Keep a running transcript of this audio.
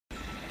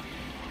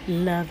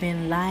Love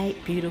and light,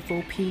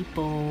 beautiful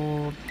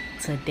people.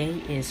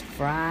 Today is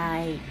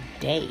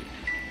Friday.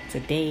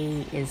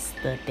 Today is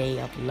the day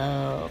of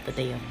love, the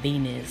day of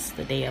Venus,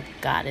 the day of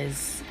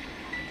goddess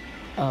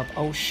of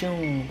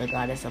Oshun, the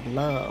goddess of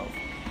love.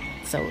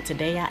 So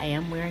today I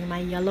am wearing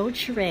my yellow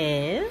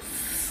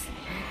dress.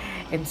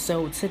 And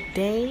so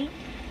today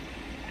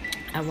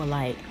I would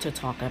like to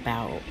talk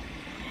about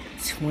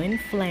twin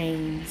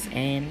flames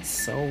and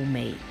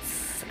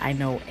soulmates. I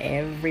know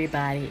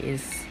everybody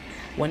is,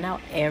 well,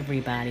 not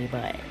everybody,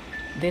 but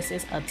this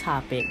is a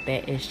topic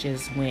that is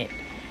just went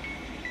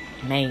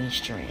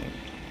mainstream.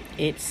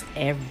 It's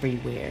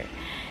everywhere.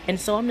 And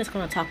so I'm just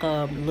going to talk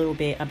a little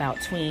bit about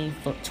twin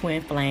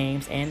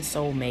flames and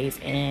soulmates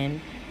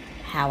and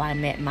how I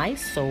met my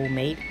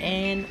soulmate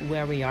and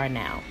where we are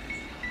now.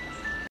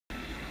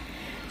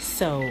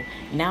 So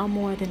now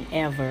more than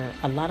ever,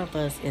 a lot of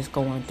us is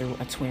going through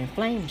a twin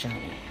flame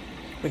journey.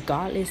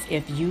 Regardless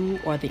if you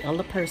or the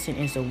other person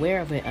is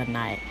aware of it or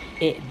not,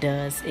 it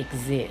does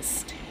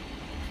exist.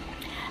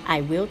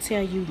 I will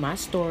tell you my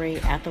story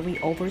after we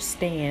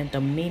understand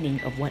the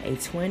meaning of what a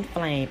twin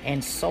flame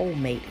and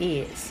soulmate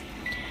is.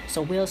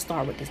 So we'll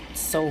start with the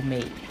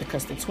soulmate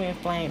because the twin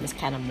flame is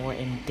kind of more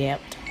in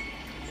depth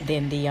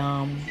than the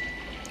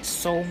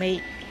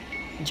soulmate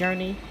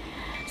journey.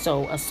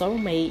 So a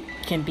soulmate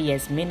can be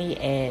as many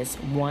as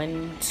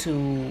 1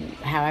 to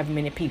however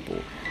many people.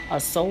 A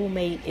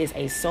soulmate is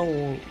a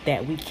soul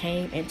that we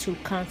came into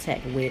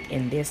contact with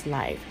in this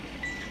life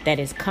that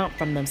is come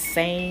from the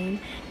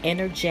same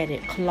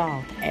energetic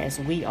cloth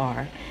as we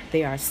are.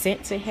 They are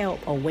sent to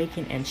help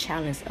awaken and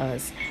challenge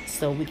us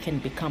so we can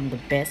become the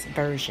best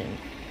version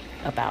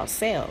of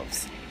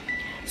ourselves.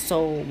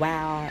 So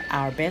while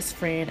our best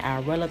friend,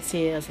 our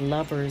relatives,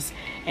 lovers,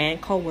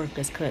 and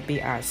co-workers could be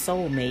our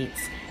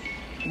soulmates,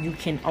 you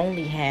can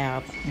only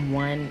have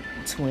one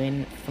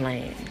twin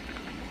flame.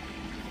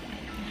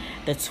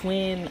 The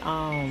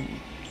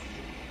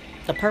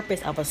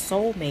purpose of a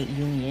soulmate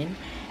union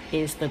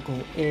is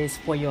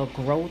for your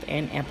growth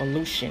and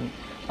evolution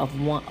of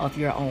one of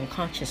your own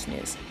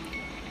consciousness.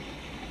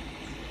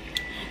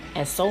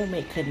 A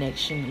soulmate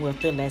connection will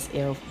feel as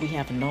if we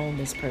have known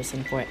this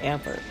person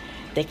forever.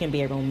 They can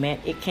be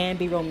it can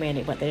be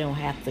romantic, but they don't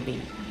have to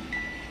be.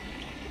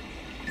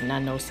 And I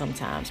know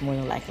sometimes, more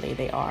than likely,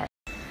 they are.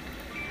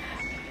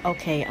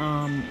 Okay,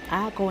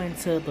 I'll go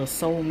into the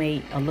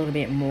soulmate a little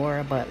bit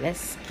more, but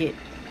let's get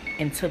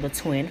into the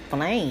twin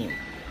flame.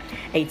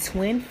 A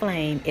twin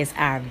flame is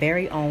our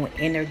very own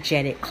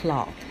energetic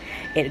cloth.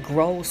 It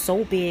grows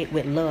so big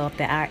with love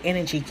that our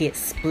energy gets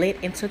split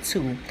into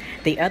two.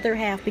 The other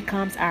half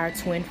becomes our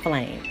twin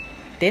flame.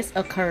 This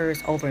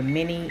occurs over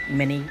many,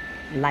 many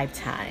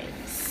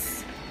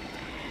lifetimes.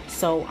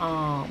 So,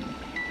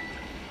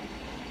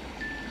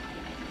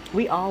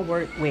 we all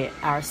work with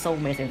our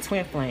soulmates and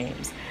twin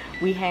flames.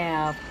 We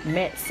have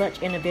met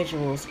such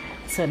individuals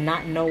to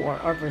not know or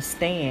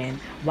understand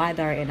why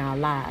they're in our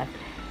life.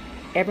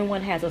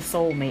 Everyone has a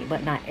soulmate,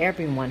 but not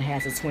everyone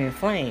has a twin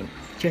flame.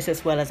 Just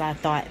as well as I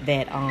thought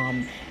that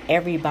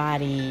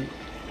everybody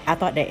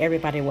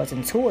was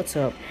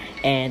intuitive,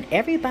 and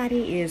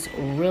everybody is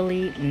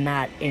really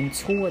not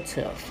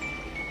intuitive.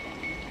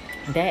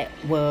 It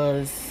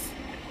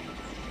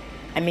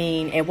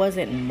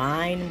wasn't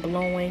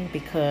mind-blowing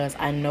because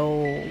I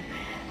know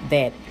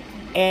that,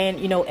 and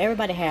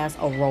everybody has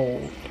a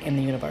role in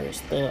the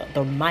universe.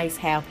 The mice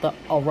have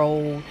a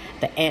role,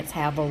 the ants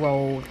have a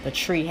role, the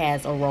tree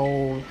has a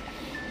role,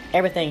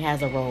 everything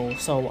has a role.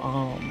 So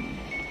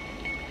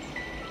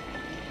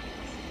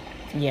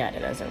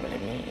that doesn't really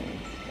mean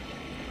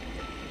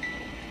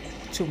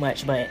too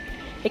much, but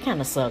it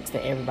kind of sucks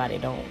that everybody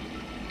don't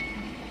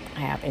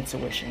have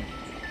intuition.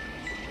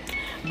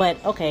 But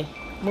okay,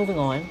 moving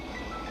on.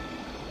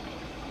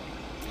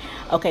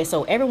 Okay,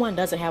 so everyone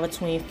doesn't have a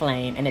twin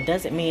flame, and it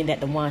doesn't mean that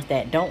the ones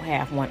that don't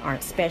have one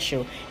aren't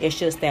special. It's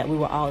just that we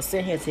were all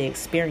sent here to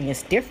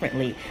experience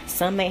differently.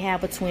 Some may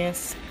have a twin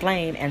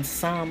flame and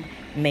some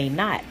may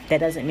not.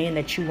 That doesn't mean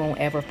that you won't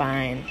ever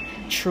find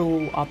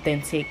true,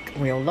 authentic,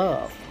 real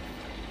love.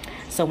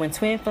 So when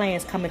twin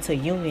flames come into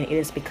union, it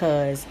is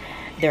because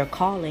their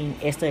calling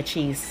is to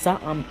achieve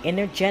something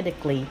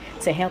energetically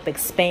to help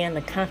expand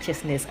the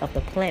consciousness of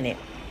the planet.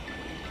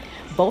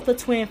 Both the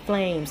twin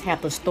flames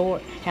have the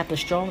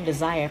strong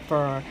desire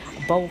for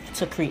both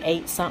to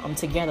create something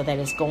together that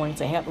is going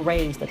to help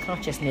raise the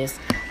consciousness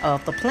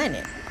of the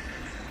planet.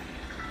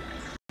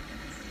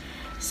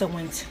 So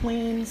when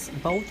twins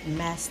both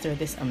master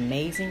this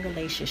amazing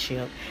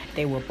relationship,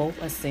 they will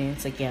both ascend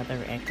together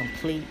and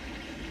complete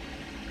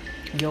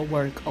your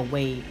work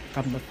away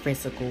from the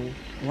physical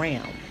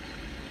realm.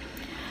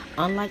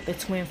 Unlike the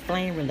twin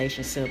flame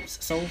relationships,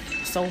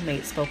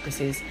 soulmates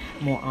focuses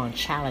more on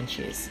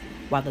challenges,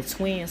 while the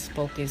twins'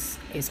 focus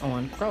is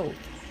on growth.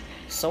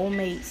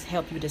 Soulmates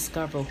help you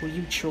discover who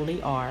you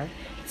truly are.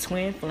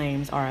 Twin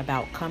flames are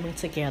about coming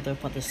together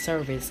for the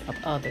service of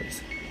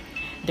others.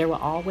 There will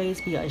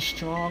always be a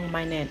strong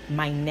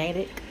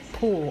magnetic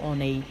pull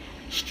on a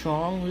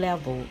strong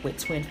level with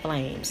twin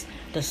flames.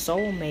 The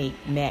soulmate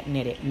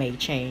magnetic may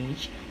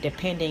change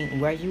depending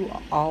where you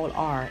all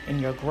are in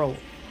your growth.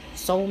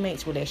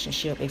 Soulmates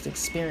relationship is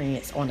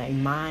experienced on a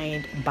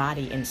mind,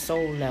 body, and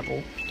soul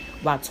level,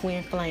 while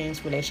twin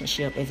flames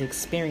relationship is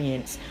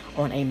experienced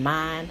on a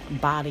mind,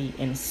 body,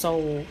 and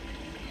soul,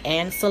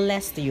 and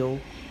celestial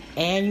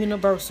and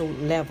universal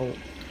level.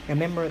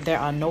 Remember, there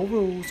are no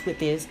rules with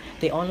this.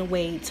 The only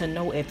way to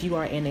know if you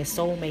are in a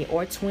soulmate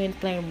or twin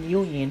flame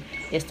union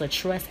is to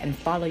trust and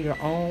follow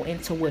your own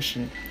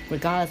intuition.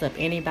 Regardless of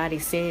anybody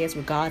says,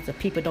 regardless if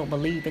people don't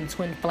believe in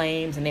twin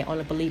flames and they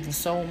only believe in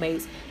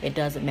soulmates, it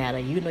doesn't matter.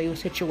 You know your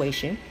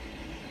situation.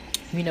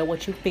 You know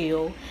what you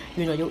feel.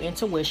 You know your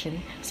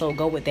intuition. So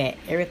go with that.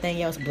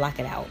 Everything else, block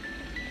it out.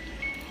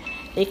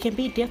 It can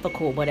be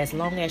difficult, but as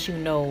long as you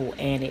know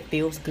and it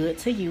feels good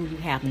to you, you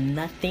have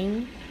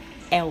nothing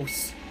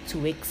else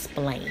to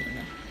explain.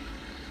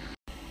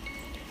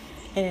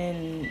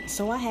 And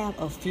so I have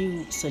a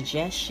few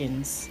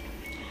suggestions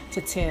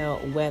to tell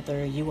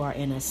whether you are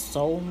in a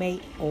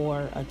soulmate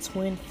or a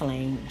twin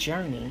flame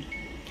journey.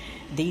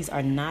 These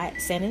are not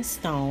set in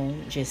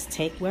stone. Just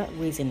take what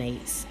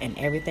resonates, and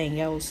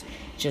everything else,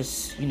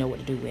 just you know what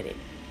to do with it.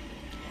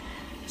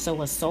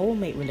 So a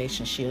soulmate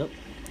relationship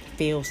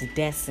feels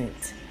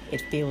destined.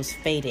 It feels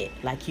fated,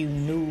 like you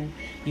knew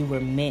you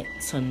were meant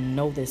to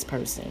know this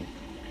person.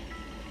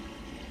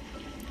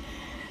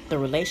 The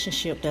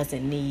relationship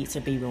doesn't need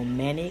to be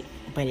romantic,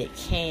 but it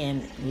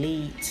can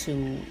lead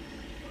to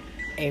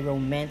a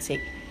romantic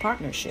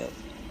partnership.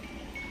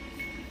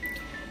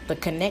 The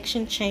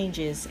connection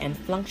changes and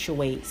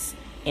fluctuates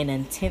in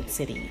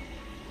intensity.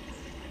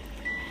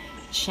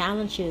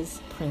 Challenges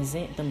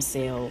present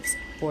themselves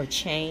for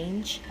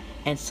change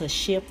and to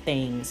shift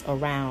things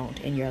around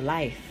in your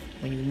life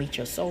when you meet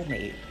your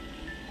soulmate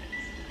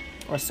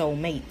or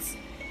soulmates.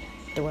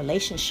 The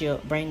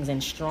relationship brings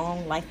in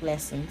strong life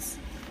lessons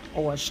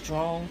or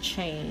strong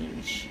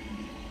change,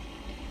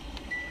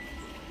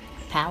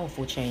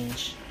 powerful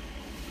change.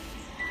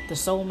 The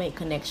soulmate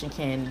connection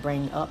can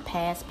bring up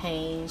past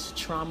pains,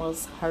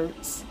 traumas,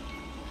 hurts,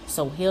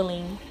 so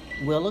healing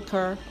will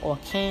occur or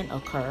can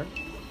occur.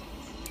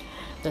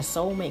 The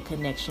soulmate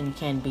connection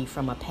can be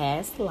from a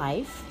past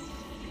life.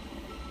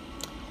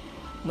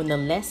 When the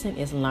lesson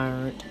is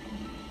learned,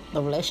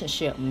 the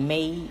relationship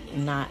may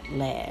not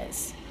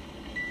last.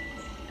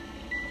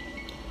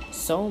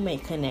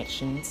 Soulmate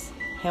connections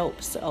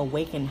helps to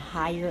awaken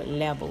higher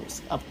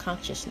levels of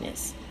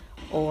consciousness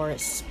or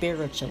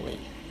spiritually.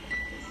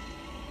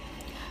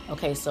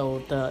 Okay,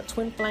 so the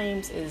twin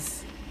flames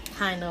is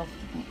kind of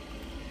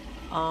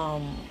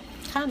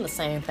the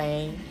same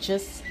thing,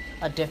 just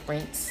a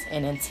difference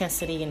in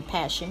intensity and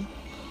passion.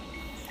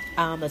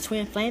 The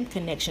twin flame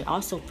connection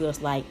also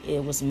feels like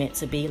it was meant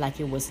to be, like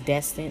it was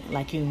destined,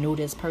 like you knew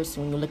this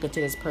person. When you look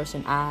into this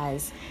person's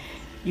eyes,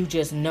 you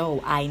just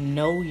know, I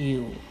know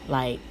you.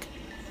 Like,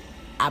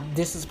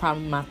 this is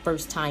probably my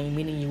first time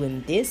meeting you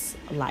in this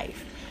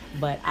life,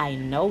 but I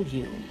know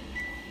you.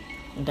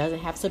 It doesn't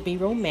have to be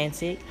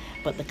romantic,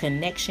 but the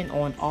connection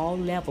on all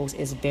levels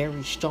is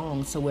very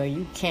strong, so where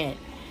you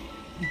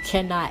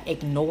cannot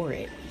ignore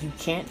it. You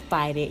can't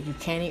fight it. You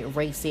can't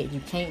erase it.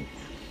 You can't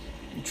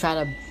try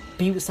to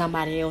be with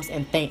somebody else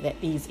and think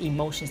that these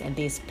emotions and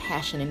this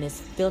passion and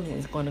this feeling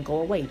is going to go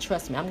away.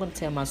 Trust me, I'm going to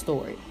tell my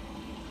story.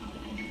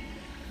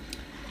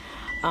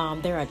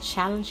 There are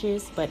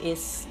challenges, but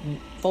it's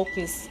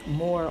focused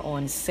more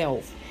on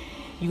self.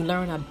 You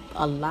learn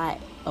a lot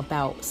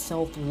about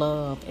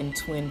self-love in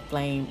twin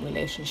flame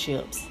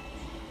relationships.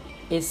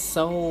 It's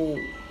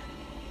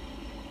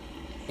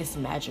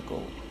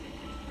magical.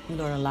 You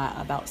learn a lot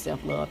about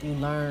self-love. You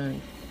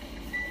learn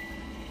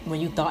when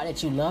you thought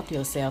that you loved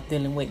yourself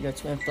dealing with your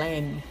twin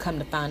flame, you come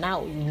to find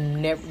out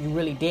you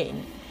really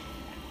didn't.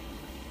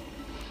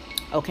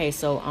 Okay,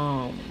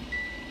 so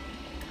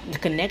the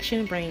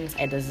connection brings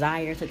a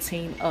desire to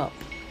team up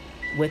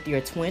with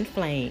your twin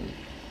flame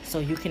so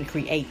you can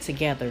create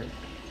together.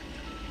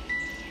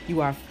 You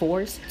are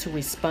forced to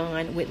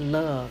respond with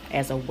love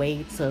as a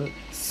way to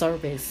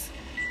service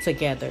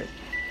together.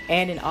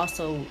 And it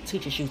also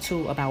teaches you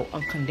too about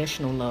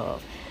unconditional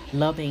love,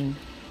 loving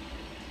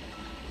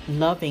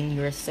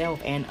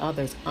yourself and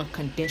others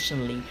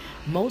unconditionally.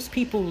 Most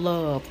people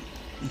love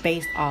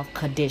based off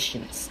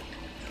conditions.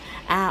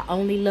 I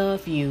only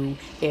love you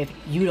if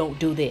you don't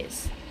do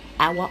this.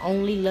 I will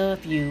only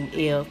love you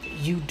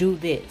if you do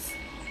this.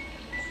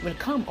 But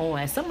come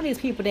on, some of these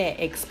people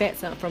that expect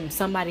something from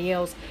somebody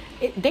else,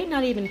 they're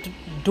not even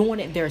doing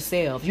it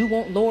themselves. You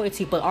want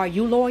loyalty, but are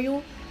you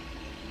loyal?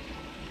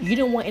 You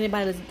don't want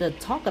anybody to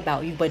talk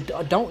about you,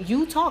 but don't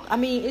you talk? I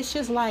mean, it's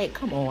just like,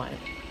 come on.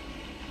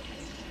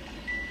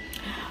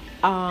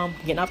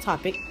 Getting off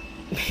topic.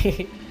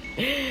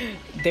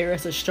 There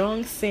is a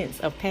strong sense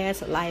of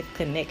past life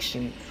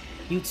connection,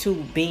 you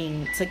two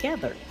being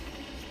together.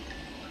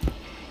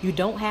 You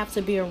don't have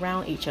to be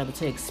around each other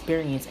to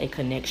experience a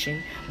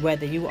connection,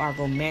 whether you are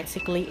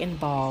romantically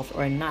involved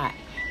or not.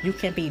 You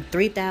can be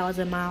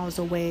 3,000 miles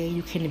away.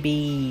 You can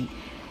be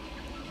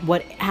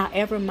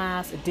however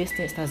miles of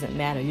distance doesn't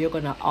matter. You're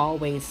going to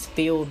always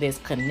feel this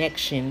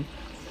connection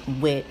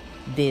with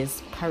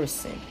this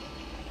person.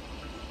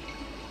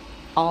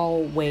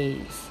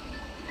 Always.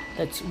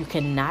 You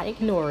cannot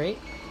ignore it.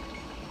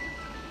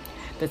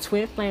 The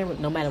twin flame,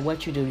 no matter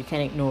what you do, you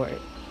can't ignore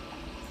it.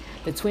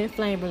 The twin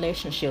flame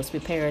relationships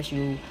prepares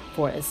you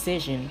for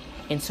ascension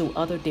into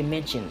other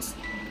dimensions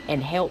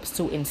and helps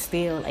to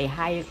instill a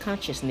higher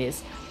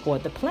consciousness for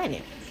the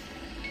planet.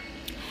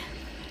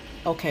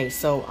 Okay,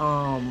 so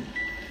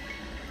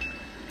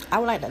I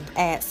would like to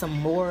add some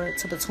more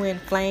to the twin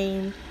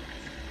flame,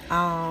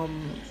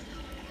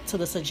 to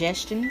the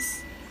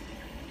suggestions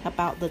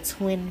about the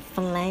twin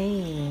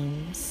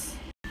flames.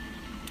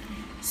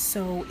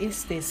 So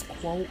it's this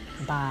quote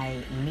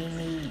by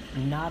Mimi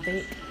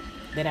Novick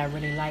that I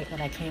really like,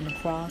 that I came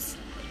across.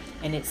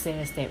 And it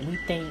says that we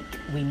think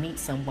we meet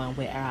someone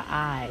with our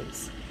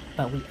eyes,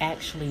 but we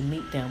actually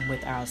meet them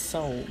with our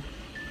soul.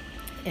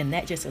 And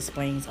that just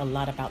explains a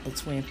lot about the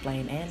twin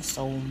flame and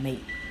soulmate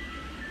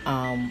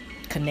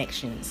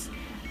connections.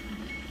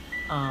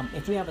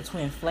 If you have a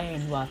twin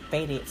flame, you are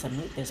fated to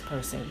meet this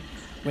person,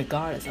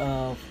 regardless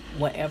of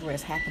whatever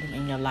is happening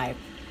in your life.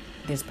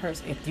 This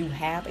person, if you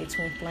have a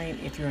twin flame,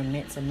 if you're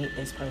meant to meet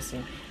this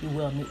person, you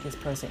will meet this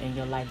person in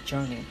your life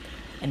journey.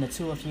 And the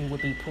two of you will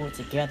be pulled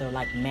together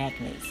like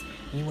magnets.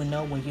 You will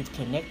know when you've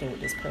connected with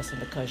this person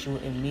because you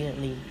will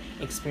immediately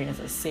experience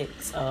a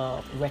sense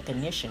of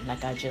recognition,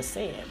 like I just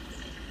said.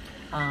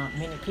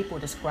 Many people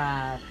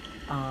describe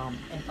an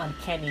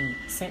uncanny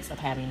sense of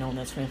having known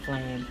their twin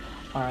flame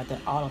or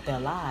all of their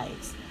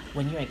lives.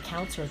 When you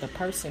encounter the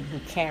person who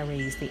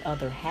carries the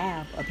other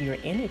half of your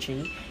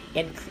energy,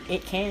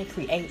 it can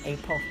create a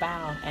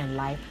profound and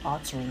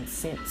life-altering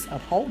sense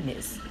of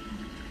wholeness.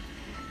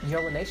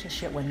 Your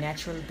relationship will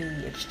naturally be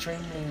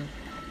extremely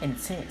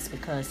intense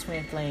because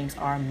twin flames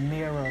are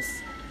mirrors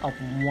of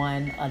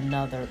one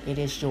another. It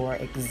is your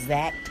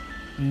exact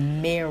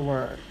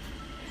mirror.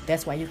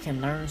 That's why you can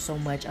learn so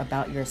much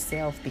about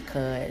yourself,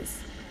 because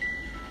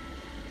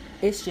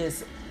it's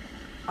just,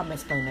 I'm going to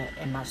explain that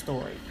in my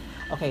story.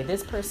 Okay,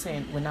 this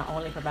person will not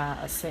only provide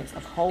a sense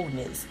of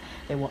wholeness,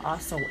 they will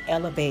also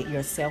elevate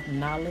your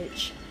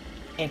self-knowledge,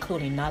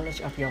 including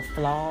knowledge of your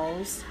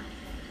flaws.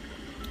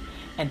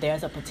 And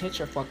there's a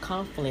potential for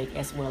conflict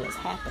as well as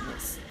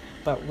happiness.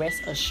 But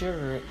rest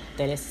assured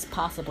that it's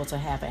possible to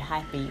have a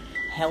happy,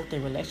 healthy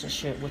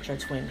relationship with your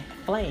twin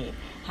flame.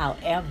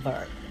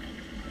 However,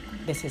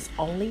 this is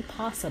only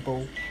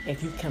possible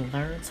if you can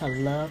learn to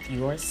love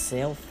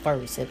yourself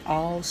first. It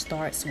all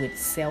starts with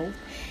self.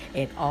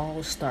 It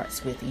all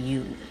starts with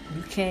you.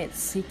 You can't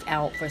seek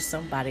out for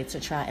somebody to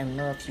try and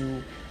love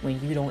you when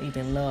you don't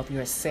even love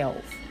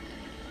yourself.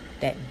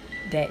 That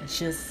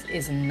just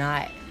is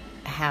not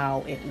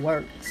how it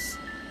works.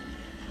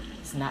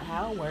 It's not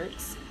how it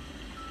works.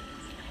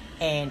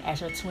 And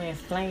as your twin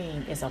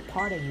flame is a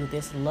part of you,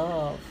 this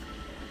love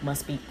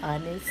must be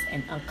honest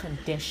and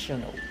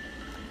unconditional.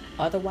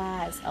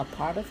 Otherwise, a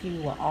part of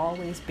you will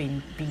always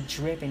be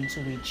driven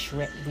to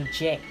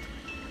reject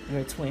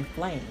your twin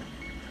flame.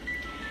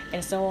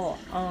 And so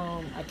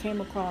I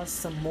came across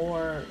some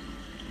more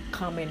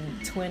common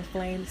twin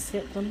flame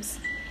symptoms.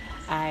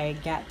 I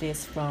got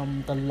this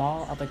from the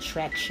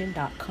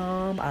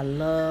lawofattraction.com. I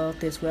love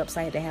this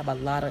website. They have a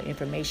lot of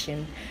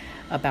information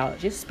about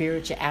just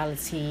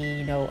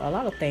spirituality, a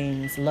lot of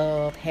things,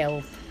 love,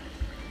 health.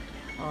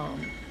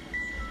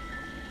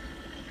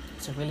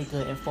 It's a really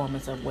good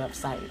informative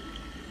website.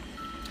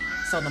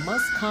 So the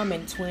most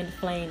common twin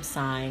flame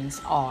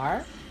signs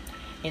are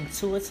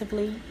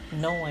intuitively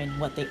knowing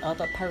what the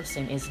other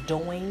person is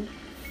doing,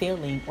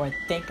 feeling, or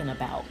thinking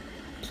about.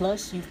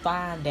 Plus, you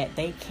find that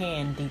they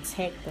can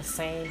detect the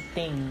same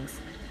things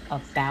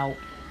about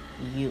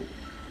you.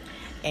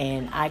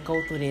 And I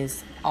go through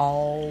this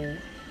all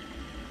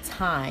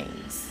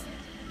times.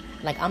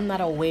 Like, I'm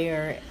not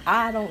aware.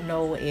 I don't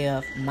know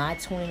if my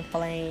twin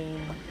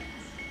flame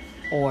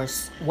or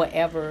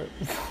whatever.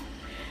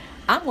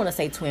 I'm going to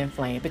say twin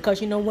flame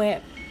because you know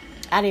what?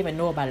 I didn't even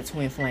know about a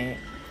twin flame.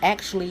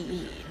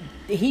 Actually,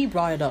 he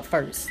brought it up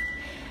first.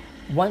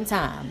 One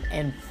time.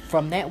 And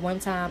from that one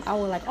time, I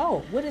was like,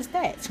 oh, what is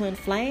that? Twin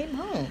flame?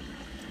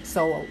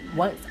 So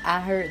once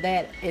I heard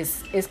that,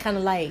 it's kind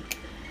of like,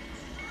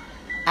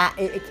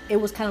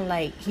 it was kind of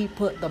like he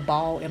put the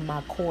ball in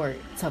my court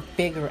to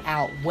figure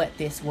out what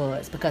this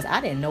was, because I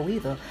didn't know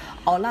either.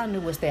 All I knew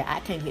was that I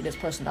can't get this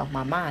person off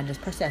my mind. This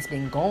person has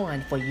been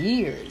gone for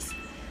years.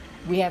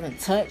 We haven't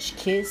touched,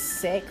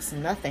 kissed, sex,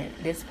 nothing.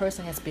 This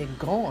person has been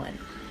gone.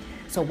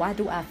 So why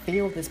do I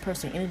feel this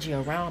person energy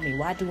around me?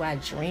 Why do I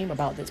dream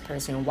about this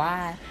person?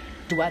 Why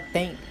do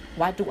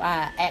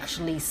I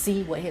actually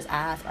see what his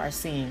eyes are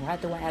seeing? Why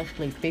do I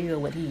actually feel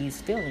what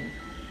he's feeling?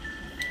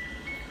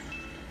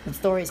 The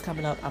story is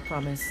coming up, I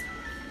promise.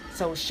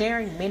 So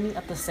sharing many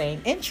of the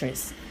same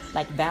interests,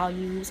 like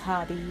values,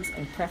 hobbies,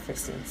 and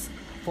preferences.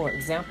 For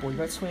example,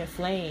 your twin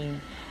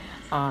flame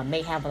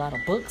may have a lot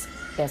of books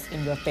that's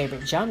in your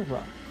favorite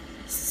genre.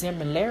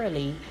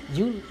 Similarly,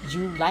 you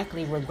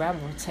likely will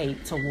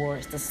gravitate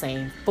towards the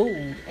same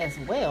food as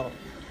well.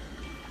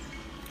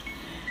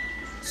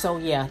 So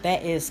yeah,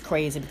 that is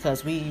crazy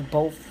because we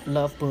both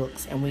love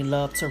books and we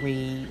love to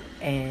read,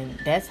 and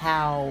that's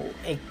how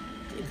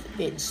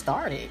it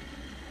started.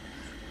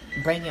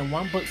 Bringing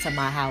one book to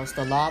my house,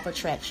 The Law of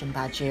Attraction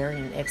by Jerry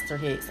and Esther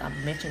Hicks. I've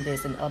mentioned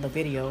this in other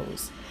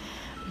videos,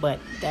 but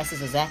that's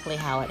exactly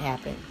how it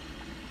happened.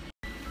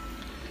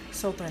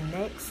 So the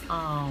next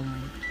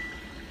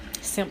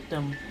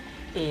symptom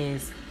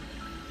is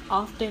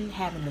often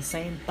having the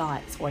same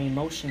thoughts or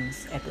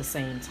emotions at the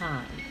same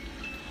time.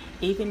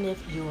 Even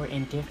if you are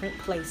in different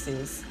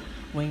places,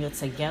 when you're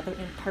together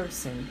in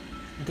person,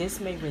 this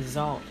may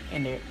result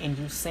in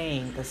you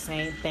saying the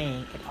same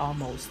thing at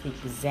almost the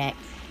exact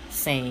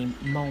same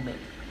moment.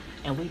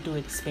 And we do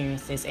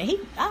experience this. And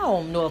I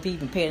don't know if he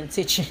even paid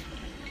attention.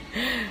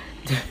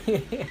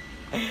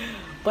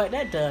 But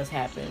that does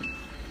happen.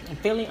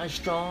 Feeling a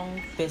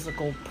strong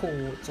physical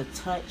pull to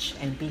touch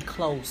and be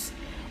close,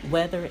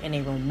 whether in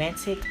a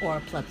romantic or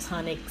a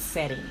platonic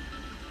setting.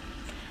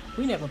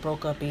 We never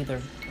broke up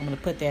either. I'm going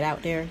to put that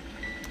out there.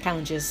 Kind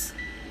of just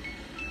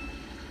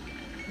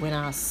went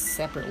our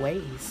separate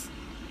ways.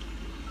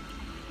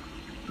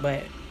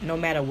 But no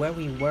matter where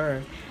we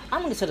were,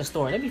 I'm going to get to the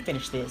story. Let me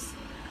finish this.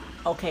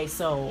 Okay,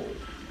 so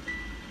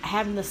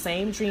having the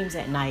same dreams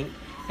at night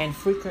and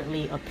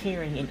frequently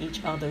appearing in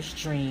each other's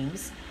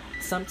dreams.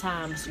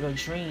 Sometimes your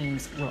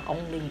dreams will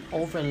only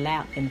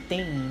overlap in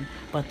theme,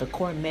 but the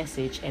core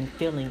message and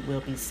feeling will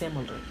be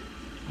similar.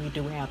 We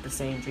do have the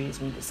same dreams.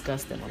 We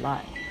discuss them a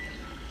lot.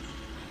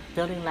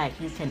 Feeling like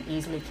you can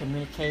easily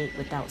communicate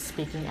without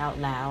speaking out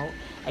loud,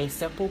 a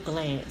simple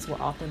glance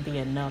will often be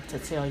enough to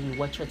tell you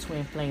what your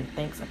twin flame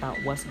thinks about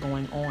what's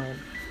going on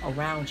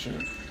around you.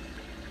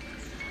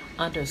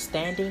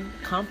 Understanding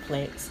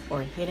complex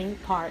or hidden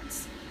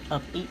parts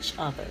of each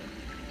other.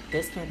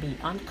 This can be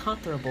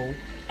uncomfortable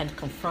and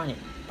confronting,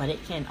 but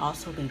it can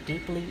also be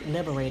deeply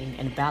liberating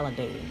and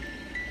validating.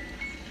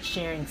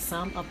 Sharing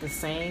some of the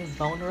same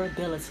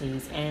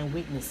vulnerabilities and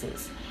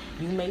weaknesses.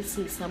 You may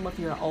see some of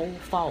your old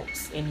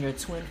faults in your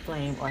twin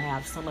flame or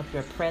have some of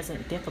your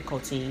present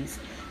difficulties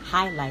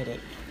highlighted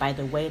by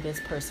the way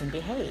this person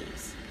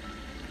behaves.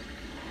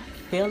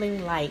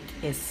 Feeling like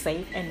it's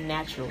safe and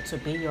natural to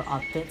be your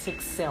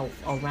authentic self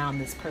around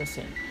this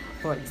person.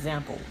 For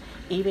example,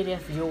 even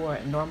if you're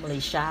normally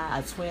shy,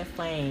 a twin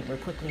flame will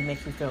quickly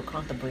make you feel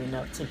comfortable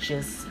enough to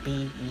just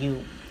be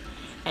you.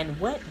 And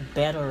what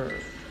better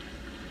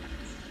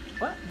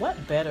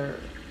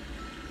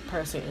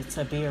person is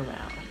to be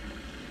around?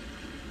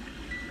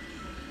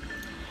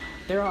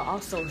 There are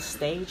also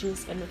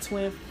stages in the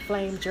twin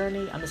flame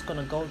journey. I'm just going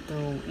to go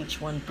through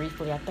each one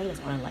briefly. I think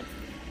it's only like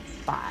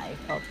 5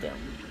 of them.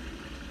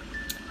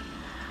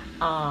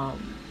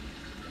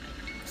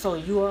 So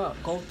you will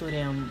go through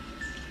them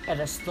at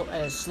a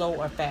slow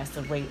or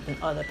faster rate than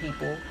other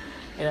people.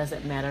 It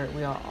doesn't matter.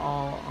 We are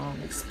all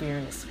we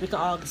can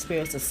all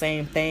experience the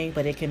same thing,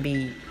 but it can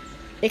be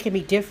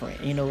different,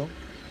 you know.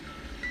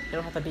 It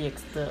don't have to be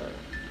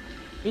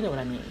you know what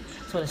I mean.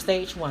 So the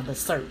stage 1, the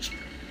search.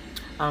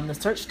 The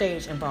search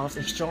stage involves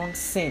a strong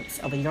sense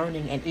of a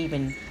yearning and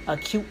even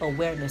acute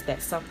awareness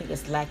that something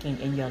is lacking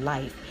in your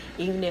life.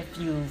 Even if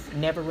you've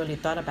never really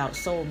thought about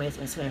soulmates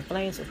and twin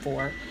flames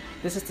before,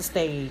 this is the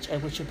stage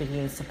at which you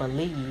begin to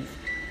believe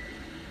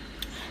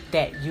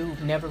that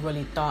you've never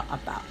really thought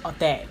about, or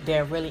that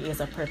there really is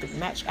a perfect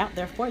match out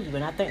there for you.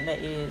 And I think that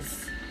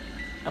is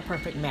a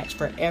perfect match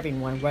for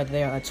everyone, whether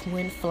they're a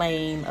twin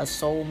flame, a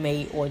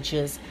soulmate, or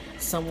just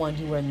someone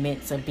you were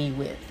meant to be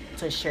with,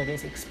 to share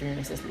this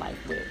experience, this life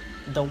with.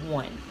 The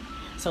one.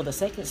 So the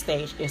second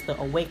stage is the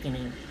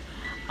awakening.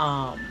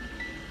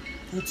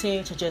 You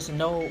tend to just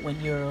know when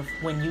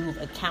you've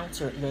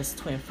encountered your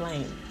twin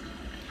flame.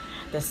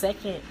 The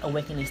second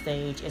awakening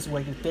stage is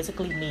where you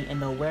physically meet and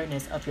the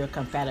awareness of your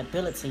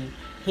compatibility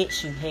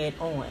hits you head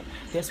on.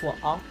 This will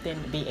often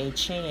be a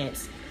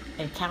chance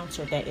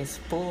encounter that is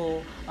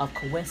full of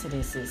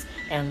coincidences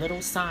and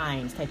little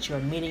signs that your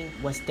meeting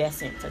was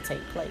destined to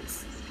take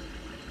place.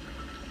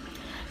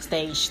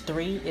 Stage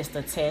 3 is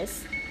the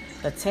test.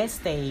 The test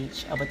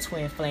stage of a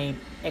twin flame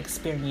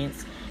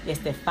experience is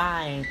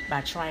defined by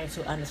trying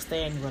to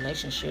understand your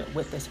relationship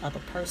with this other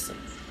person.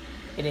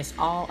 It is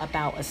all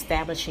about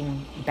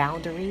establishing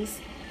boundaries,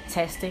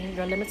 testing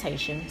your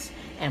limitations,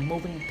 and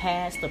moving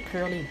past the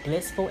purely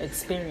blissful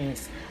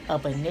experience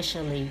of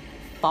initially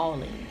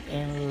falling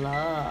in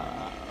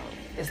love.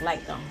 It's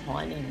like the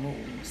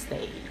honeymoon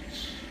stage.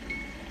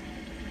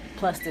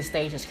 Plus, this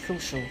stage is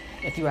crucial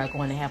if you are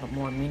going to have a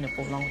more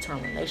meaningful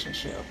long-term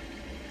relationship.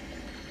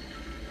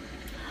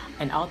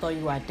 And although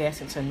you are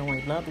destined to know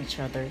and love each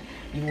other,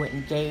 you will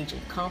engage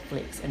in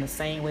conflicts in the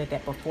same way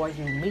that before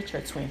you meet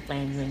your twin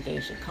flame, you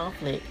engage in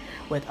conflict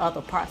with other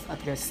parts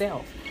of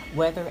yourself.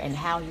 Whether and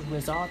how you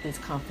resolve these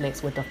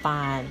conflicts will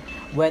define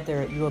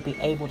whether you will be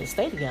able to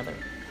stay together.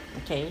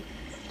 Okay?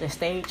 The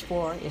stage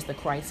 4 is the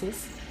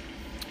crisis.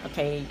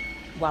 Okay?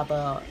 While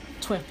the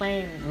twin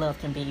flame love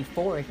can be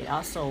euphoric, it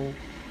also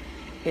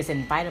is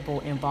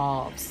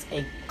involves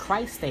a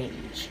crisis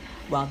stage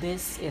While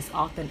this is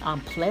often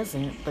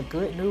unpleasant, the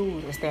good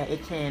news is that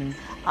it can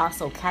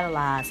also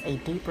catalyze a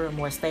deeper,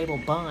 more stable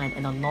bond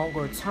in a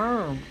longer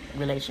term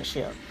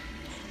relationship.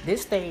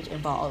 This stage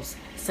involves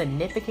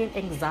significant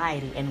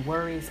anxiety and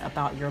worries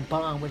about your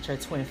bond with your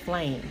twin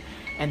flame,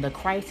 and the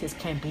crisis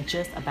can be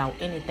just about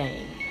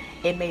anything.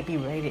 It may be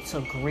related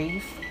to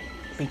grief,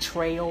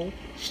 betrayal,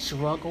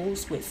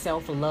 struggles with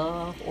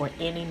self-love, or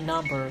any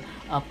number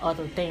of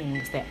other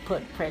things that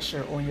put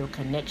pressure on your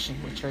connection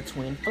with your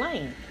twin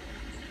flame.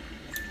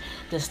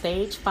 The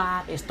stage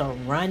 5 is the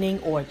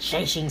running or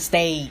chasing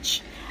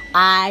stage.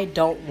 I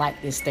don't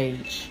like this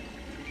stage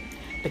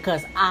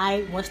because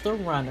I was the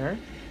runner.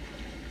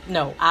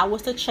 No, I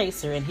was the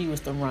chaser and he was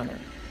the runner.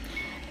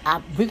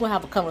 We're going to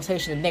have a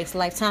conversation the next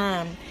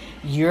lifetime.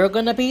 You're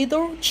going to be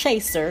the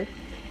chaser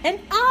and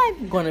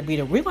I'm going to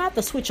be we're going to have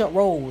to switch up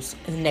roles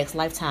in the next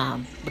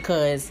lifetime,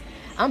 because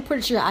I'm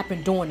pretty sure I've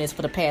been doing this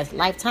for the past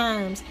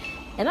lifetimes.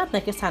 And I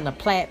think it's time to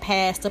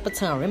pass the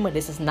baton. Remember,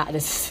 this is not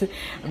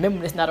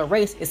a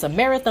race. It's a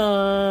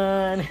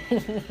marathon.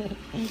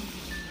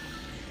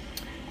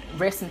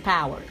 Rest in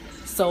power.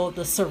 So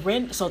the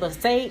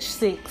stage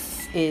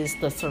 6 is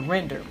the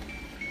surrender.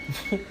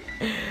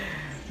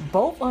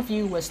 Both of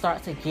you will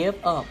start to give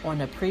up on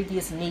the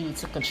previous need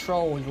to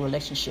control your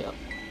relationship.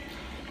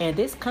 In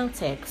this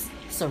context,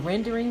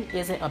 surrendering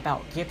isn't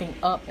about giving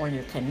up on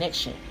your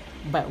connection,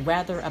 but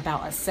rather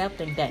about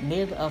accepting that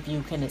neither of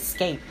you can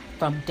escape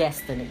from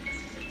destiny.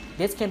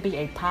 This can be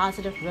a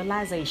positive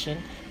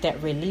realization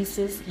that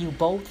releases you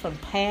both from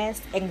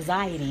past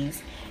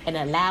anxieties and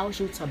allows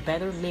you to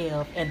better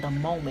live in the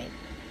moment,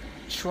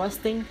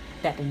 trusting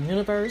that the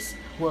universe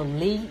will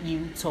lead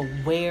you to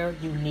where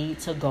you need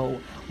to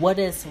go. What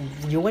is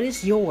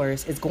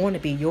yours is going to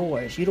be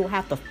yours. You don't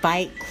have to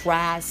fight,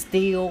 cry,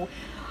 steal.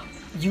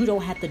 You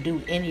don't have to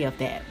do any of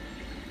that.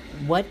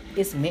 What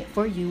is meant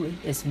for you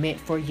is meant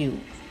for you.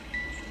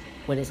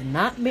 What is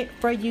not meant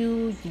for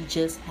you, you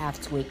just have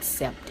to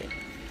accept it.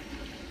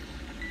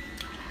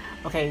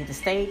 Okay, the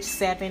stage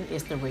 7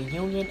 is the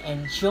reunion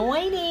and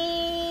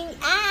joining.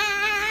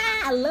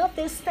 I love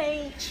this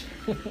stage.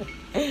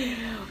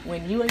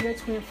 When you and your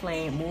twin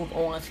flame move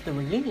on to the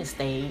reunion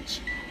stage,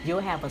 you'll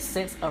have a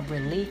sense of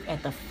relief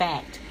at the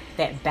fact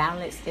that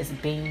balance is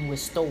being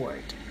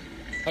restored.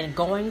 And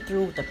going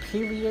through the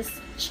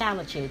previous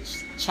challenging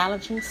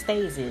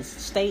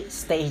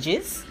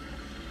stages,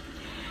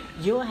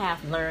 you'll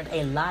have learned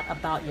a lot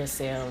about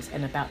yourselves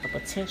and about the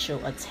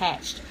potential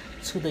attached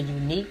to the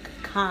unique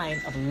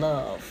kind of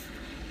love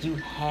you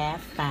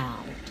have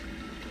found.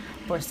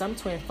 For some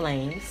twin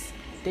flames,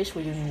 this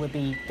reunion will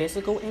be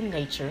physical in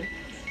nature.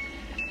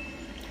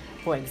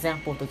 For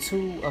example, the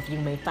two of you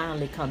may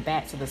finally come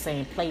back to the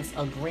same place,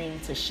 agreeing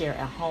to share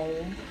a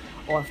home,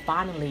 or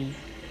finally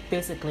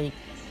physically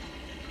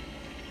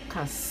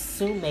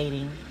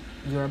consummating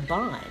your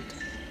bond.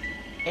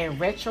 In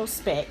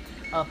retrospect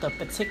of the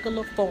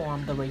particular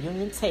form the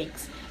reunion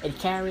takes, it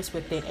carries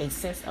within a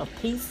sense of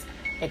peace,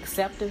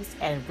 acceptance,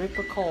 and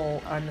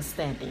reciprocal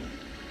understanding.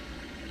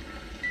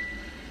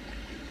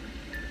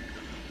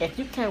 If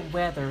you can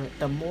weather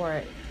the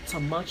more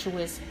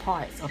tumultuous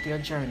parts of your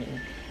journey,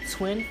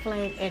 twin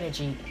flame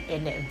energy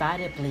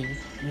inevitably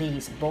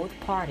leads both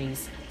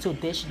parties to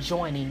this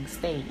joining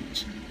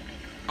stage.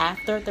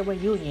 After the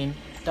reunion,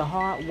 the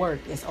hard work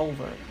is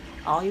over.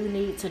 All you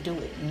need to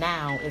do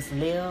now is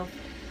live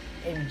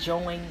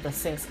enjoying the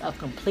sense of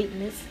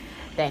completeness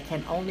that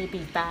can only be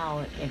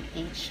found in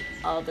each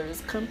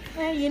other's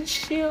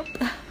companionship.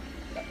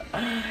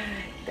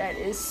 That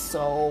is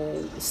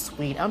so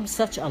sweet. I'm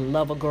such a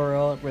lover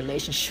girl,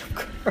 relationship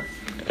girl.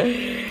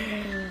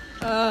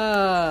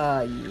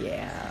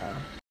 Yeah.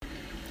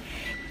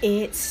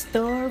 It's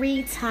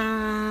story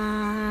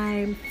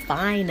time.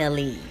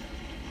 Finally.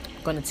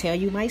 I'm going to tell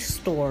you my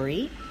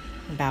story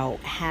about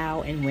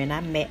how and when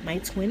I met my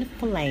twin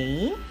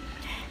flame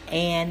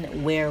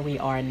and where we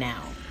are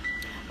now.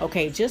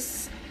 Okay,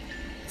 just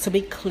to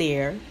be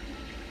clear,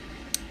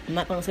 I'm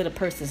not going to say the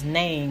person's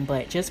name,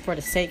 but just for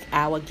the sake,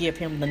 I will give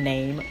him the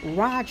name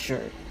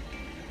Roger.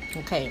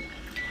 Okay,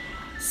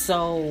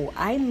 so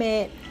I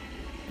met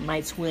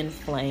my twin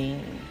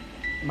flame,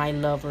 my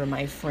lover,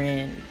 my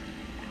friend,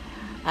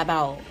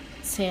 about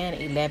 10,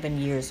 11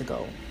 years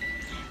ago.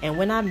 And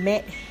when I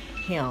met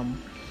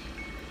him,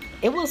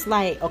 it was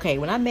like, okay,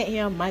 when I met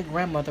him, my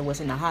grandmother was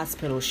in the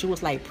hospital. She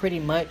was like pretty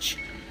much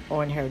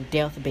on her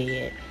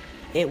deathbed.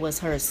 It was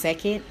her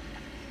second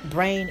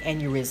brain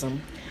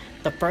aneurysm.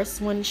 The first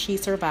one she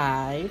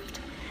survived,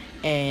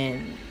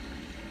 and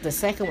the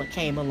second one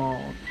came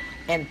along.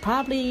 And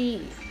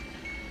probably,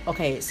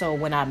 okay, so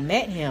when I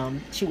met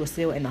him, she was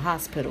still in the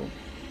hospital.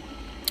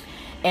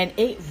 And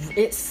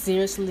it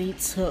seriously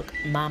took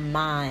my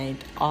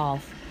mind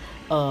off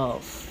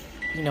of,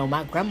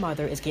 my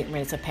grandmother is getting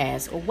ready to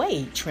pass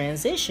away,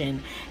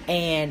 transition.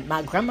 And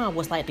my grandma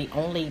was like the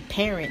only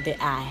parent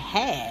that I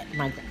had.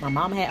 My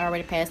mom had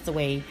already passed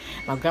away.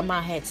 My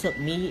grandma had took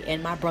me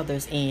and my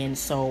brothers in.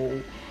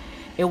 So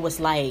it was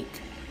like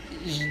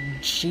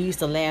she's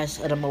the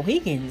last of the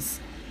Mohicans.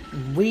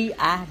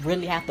 I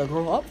really have to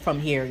grow up from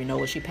here,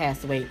 when she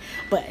passed away.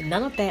 But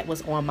none of that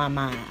was on my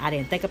mind. I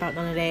didn't think about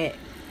none of that,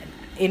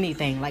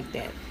 anything like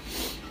that.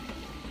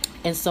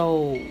 And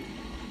so,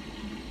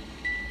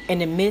 in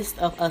the midst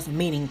of us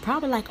meeting,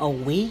 probably like a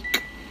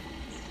week,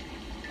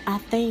 I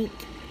think,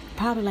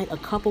 probably like a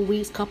couple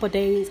weeks, couple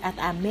days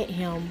after I met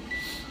him,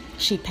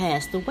 she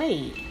passed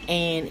away.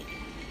 And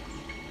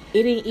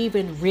it didn't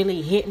even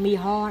really hit me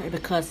hard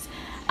because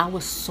I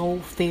was so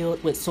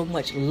filled with so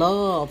much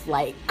love,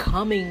 like,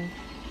 coming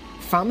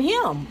from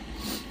him.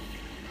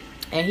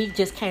 And he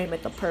just came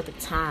at the perfect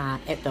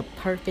time, at the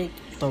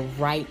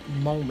right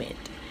moment.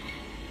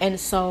 And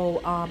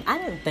so I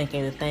didn't think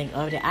anything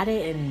of it. I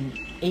didn't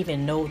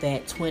even know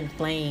that twin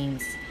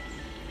flames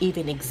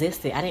even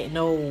existed. I didn't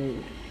know.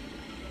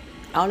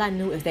 All I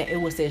knew is that it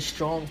was this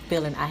strong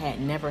feeling I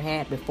had never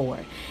had before.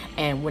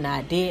 And when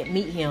I did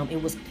meet him,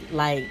 it was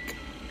like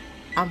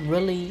I'm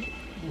really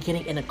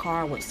getting in a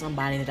car with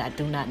somebody that I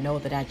do not know,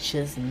 that I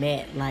just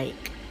met.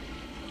 Like,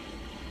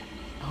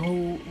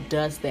 who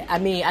does that? I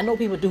mean, I know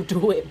people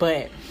do it,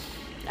 but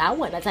I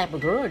wasn't that type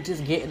of girl to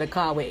just get in a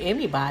car with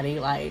anybody.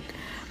 Like,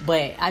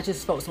 but I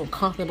just felt so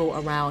comfortable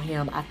around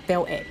him. I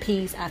felt at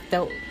peace. I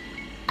felt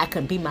I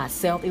could be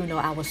myself, even though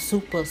I was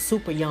super,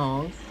 super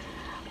young.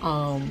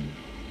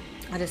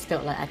 I just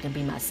felt like I can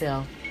be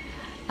myself.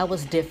 I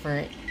was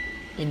different.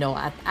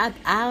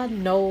 I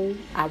know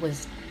I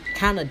was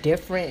kind of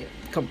different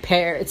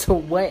compared to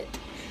what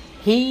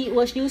he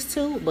was used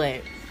to,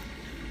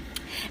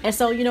 and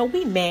so,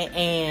 we met,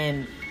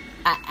 and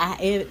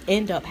I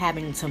ended up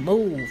having to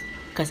move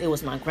because it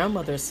was my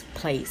grandmother's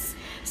place.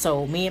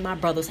 So me and my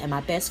brothers and my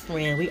best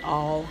friend, we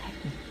all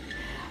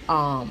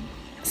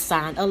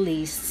signed a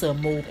lease to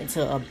move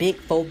into a big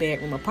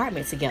 4-bedroom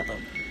apartment together.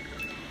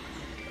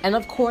 And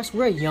of course,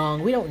 we're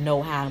young. We don't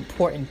know how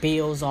important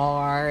bills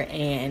are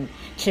and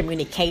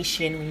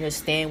communication when you're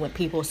staying with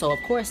people. So of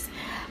course,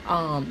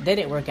 that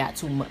didn't work out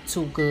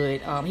too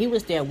good. He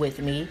was there with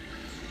me.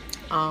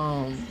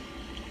 And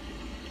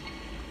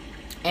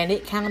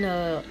it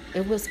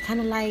was kind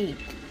of like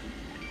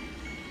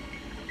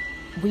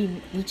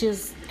we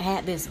just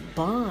had this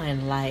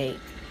bond. Like,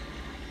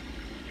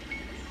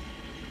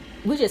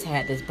 we just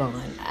had this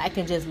bond. I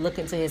can just look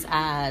into his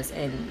eyes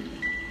and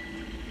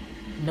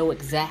know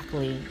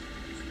exactly.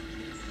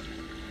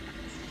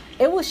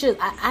 It was just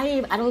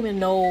I don't even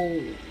know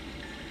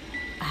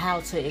how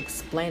to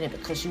explain it,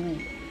 because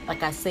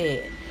like I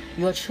said,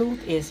 your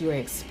truth is your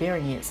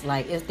experience.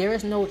 Like, there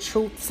is no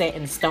truth set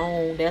in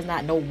stone. There's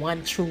not no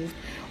one truth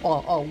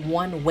or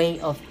one way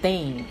of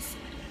things.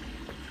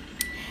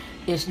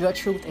 It's your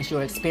truth, it's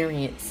your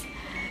experience.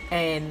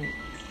 And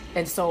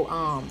so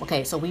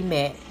okay, so we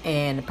met,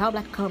 and probably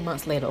like a couple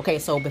months later. Okay,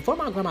 so before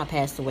my grandma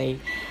passed away,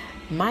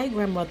 my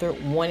grandmother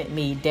wanted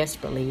me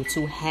desperately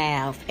to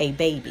have a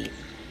baby.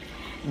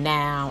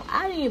 Now,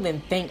 I didn't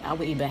even think I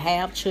would even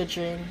have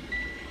children.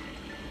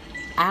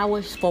 I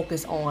was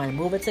focused on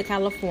moving to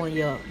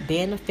California,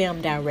 being a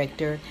film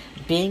director,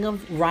 being a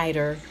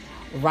writer,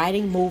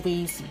 writing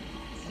movies,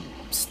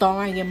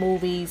 starring in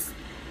movies.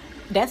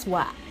 That's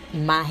what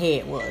my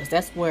head was.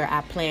 That's where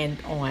I planned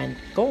on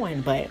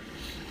going. But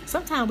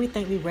sometimes we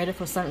think we're ready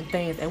for certain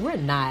things, and we're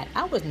not.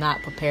 I was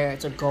not prepared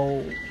to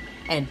go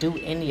and do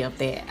any of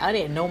that. I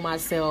didn't know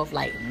myself,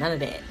 like none of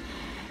that.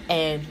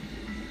 And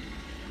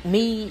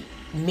me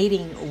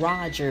meeting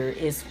Roger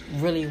is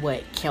really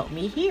what kept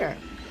me here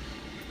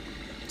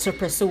to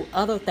pursue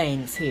other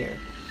things here.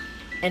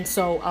 And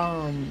so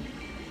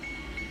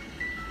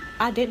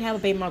I didn't have a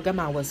baby. My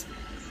grandma was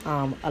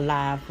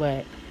alive,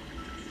 but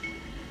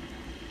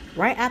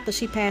right after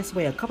she passed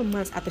away, a couple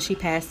months after she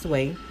passed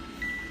away,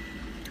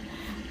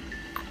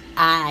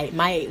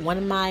 one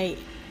of my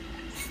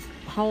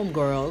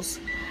homegirls,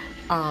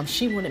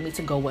 she wanted me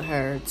to go with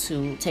her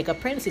to take a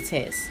pregnancy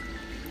test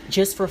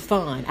just for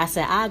fun. I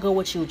said, I'll go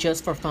with you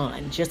just for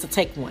fun, just to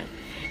take one.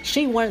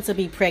 She wanted to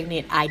be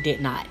pregnant. I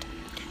did not.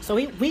 So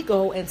we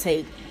go and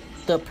take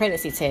the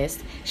pregnancy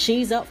test.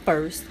 She's up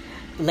first.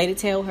 Lady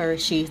tell her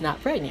she's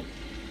not pregnant.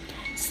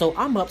 So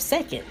I'm up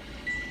second.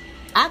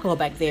 I go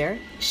back there.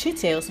 She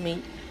tells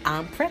me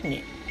I'm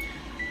pregnant.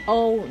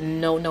 Oh,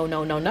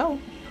 no.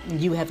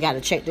 You have got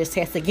to check this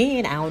test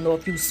again. I don't know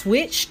if you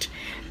switched.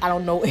 I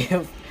don't know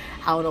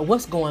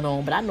what's going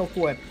on, but I know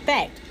for a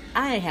fact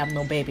I ain't have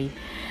no baby.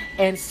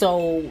 And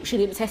so she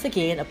did the test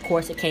again. Of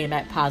course, it came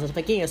back positive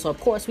again. So, of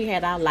course, we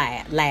had our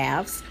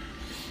laughs.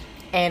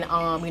 And,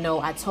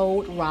 I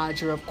told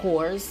Roger, of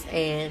course,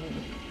 and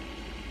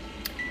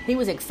he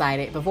was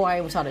excited. Before I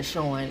even started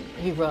showing,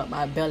 he rubbed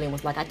my belly and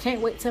was like, I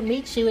can't wait to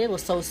meet you. It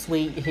was so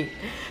sweet.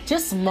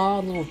 Just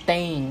small little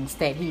things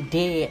that he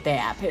did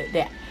that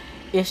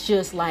it's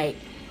just like,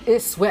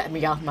 it swept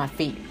me off my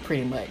feet,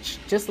 pretty much.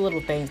 Just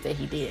little things that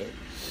he did.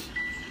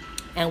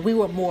 And we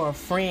were more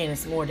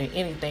friends more than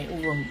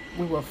anything.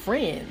 We were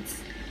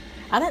friends.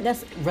 I think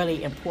that's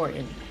really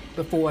important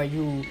before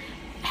you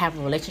have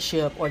a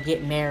relationship or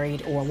get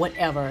married or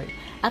whatever.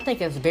 I think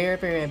it's very,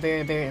 very,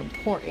 very, very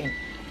important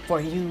for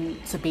you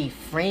to be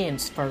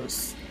friends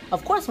first.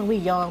 Of course, when we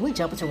young, we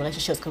jump into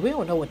relationships because we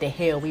don't know what the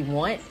hell we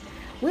want.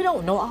 We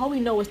don't know. All we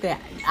know is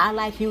that I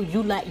like you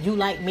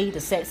like me,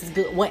 the sex is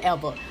good,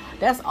 whatever.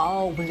 That's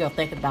all we are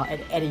thinking about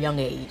at a young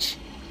age.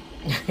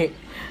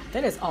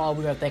 That is all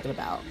we are thinking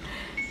about.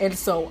 And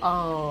so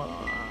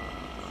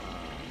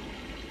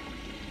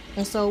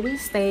we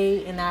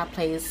stay in our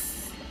place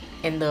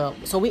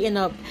so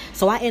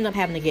I end up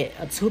having to get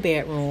a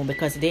 2-bedroom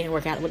because it didn't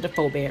work out with the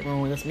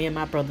 4-bedroom. It was me and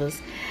my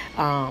brothers.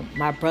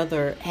 My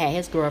brother had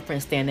his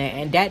girlfriend staying there,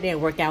 and that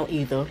didn't work out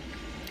either.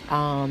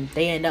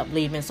 They ended up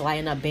leaving, so I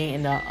ended up being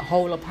in the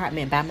whole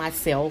apartment by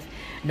myself.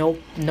 No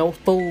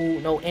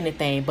food, no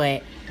anything.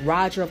 But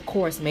Roger, of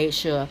course, made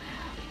sure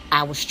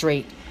I was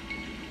straight.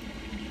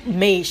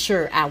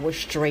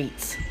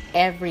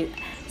 Every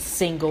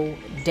single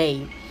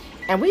day.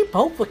 And we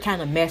both were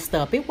kind of messed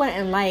up. It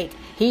wasn't like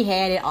he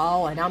had it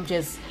all and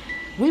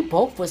we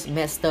both was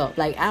messed up.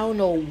 Like, I don't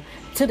know,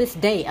 to this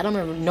day, I don't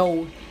even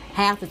know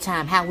half the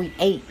time how we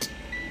ate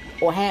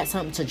or had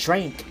something to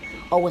drink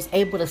or was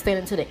able to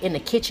stand in the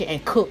kitchen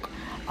and cook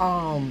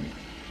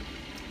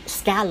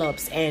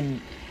scallops and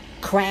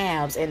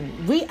crabs. And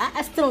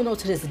I still don't know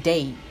to this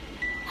day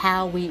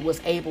how we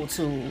was able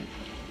to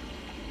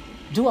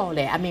do all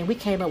that. I mean, we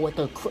came up with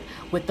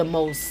the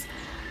most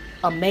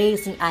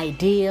amazing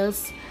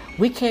ideas.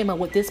 We came up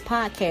with this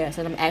podcast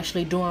that I'm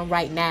actually doing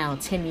right now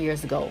 10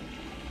 years ago,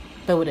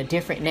 but with a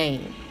different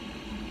name.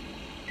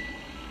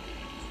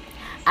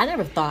 I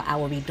never thought I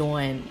would be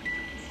doing,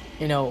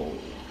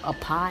 a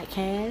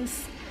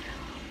podcast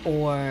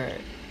or,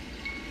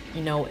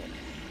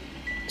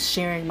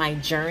 sharing my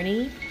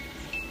journey.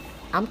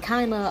 I'm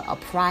kind of a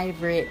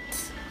private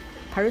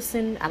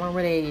person. I don't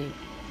really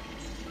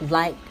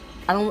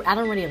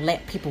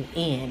let people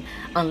in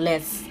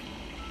unless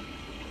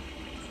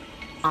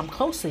I'm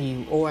close to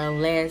you, or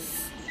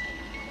unless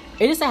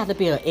it just has to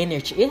be an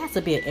energy. It has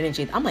to be an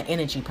energy. I'm an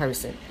energy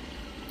person.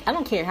 I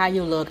don't care how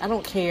you look. I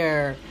don't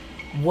care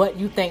what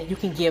you think you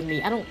can give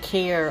me. I don't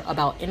care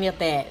about any of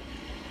that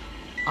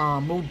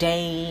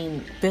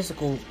mundane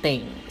physical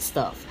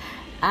stuff.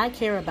 I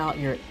care about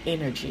your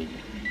energy.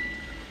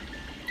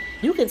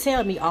 You can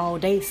tell me all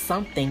day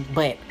something,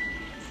 but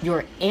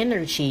your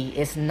energy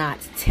is not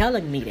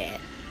telling me that.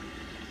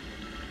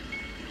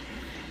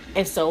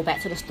 And so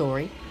back to the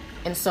story.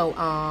 And so,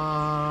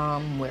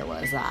 where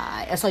was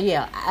I? And so,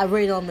 yeah, I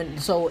really don't.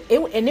 So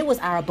it was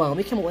our bum.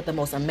 We came up with the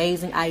most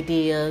amazing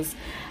ideas.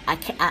 I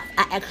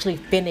actually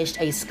finished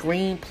a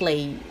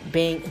screenplay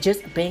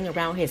being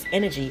around his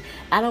energy.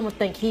 I don't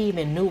think he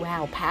even knew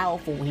how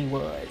powerful he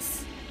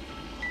was.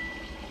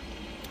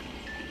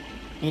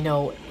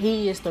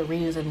 He is the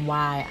reason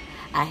why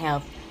I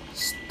have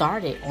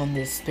started on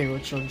this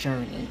spiritual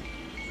journey.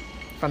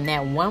 From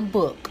that one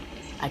book,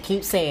 I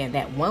keep saying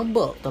that one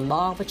book, The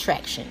Law of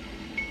Attraction.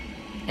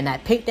 And I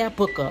picked that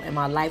book up and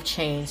my life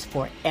changed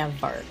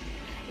forever.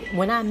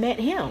 When I met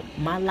him,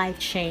 my life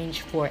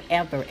changed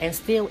forever and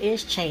still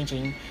is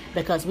changing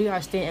because we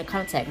are still in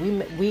contact.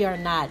 We are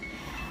not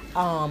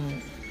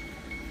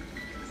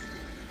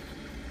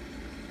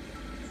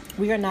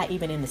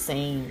even in the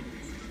same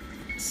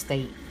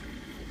state.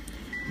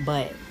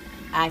 But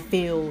I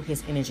feel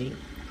his energy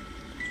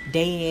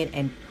day in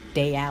and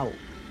day out.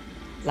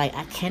 Like,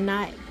 I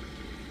cannot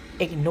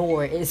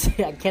ignore it.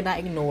 I cannot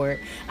ignore it.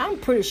 I'm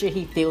pretty sure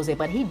he feels it,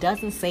 but he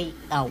doesn't say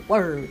a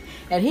word.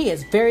 And he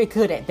is very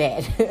good at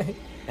that.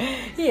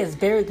 He is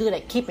very good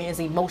at keeping his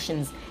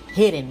emotions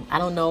hidden. I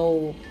don't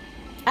know.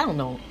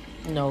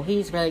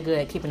 He's really good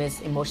at keeping his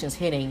emotions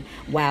hidden,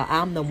 while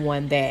I'm the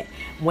one that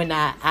when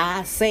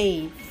I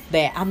say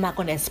that I'm not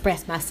going to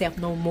express myself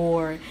no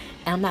more, and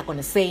I'm not going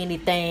to say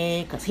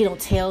anything because he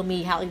don't tell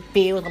me how he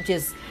feels. I'm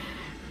just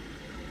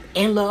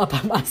in love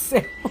by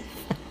myself.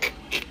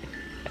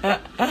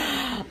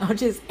 I'm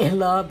just in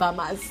love by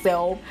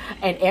myself.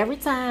 And every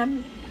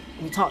time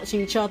we talk to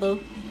each other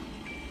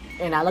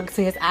and I look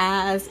into his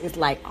eyes, it's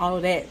like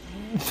all that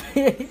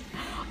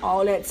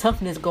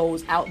toughness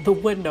goes out the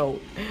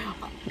window,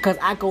 because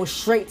I go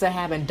straight to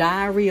having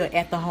diarrhea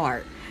at the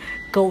heart.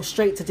 Go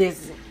straight to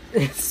just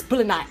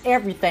spilling out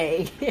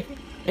everything.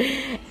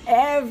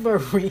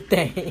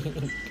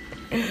 Everything.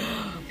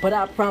 But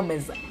I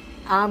promise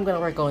I'm going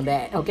to work on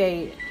that,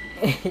 okay?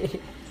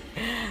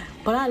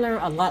 But I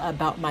learned a lot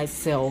about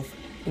myself,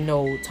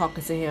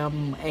 talking to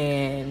him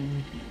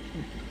and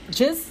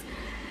just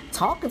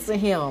talking to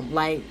him.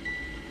 Like,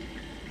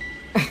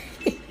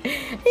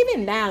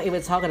 even now,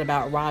 even talking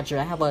about Roger,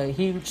 I have a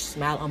huge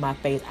smile on my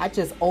face. I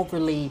just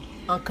overly,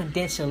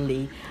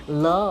 unconditionally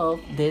love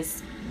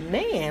this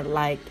man.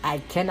 Like, I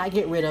cannot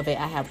get rid of it.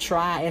 I have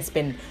tried. It's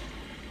been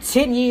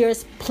 10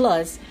 years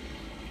plus,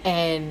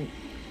 and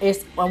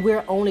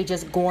we're only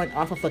just going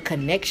off of a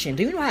connection.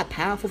 Do you know how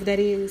powerful that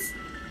is?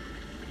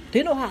 Do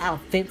you know how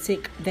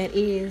authentic that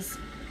is?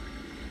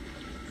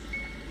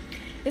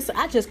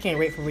 I just can't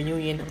wait for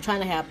reunion. I'm trying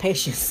to have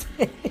patience.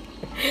 But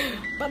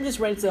I'm just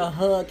ready to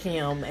hug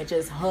him and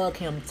just hug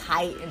him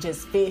tight and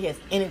just feel his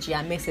energy.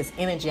 I miss his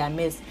energy. I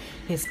miss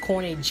his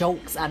corny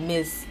jokes. I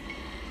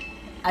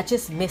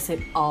just miss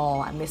it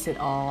all. I miss it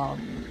all.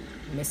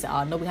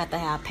 I know we have to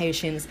have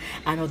patience.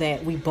 I know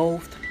that we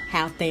both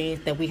have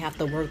things that we have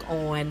to work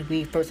on.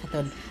 We first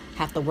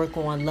have to work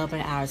on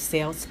loving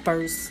ourselves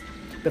first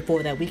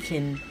before that we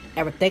can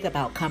ever think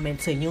about coming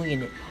to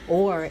union,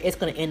 or it's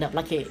going to end up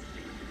like it.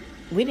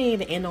 We didn't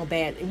even end on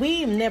bad.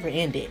 We never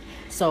ended.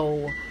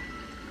 So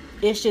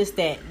it's just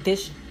that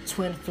this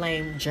twin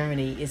flame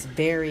journey is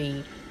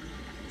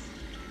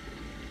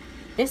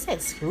it's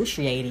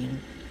excruciating.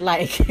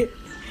 Like,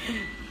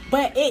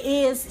 but it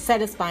is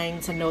satisfying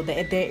to know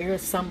that there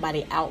is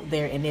somebody out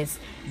there in this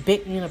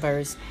big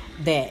universe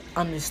that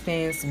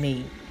understands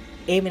me.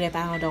 Even if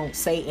I don't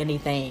say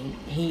anything,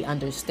 he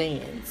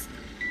understands.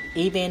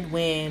 Even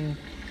when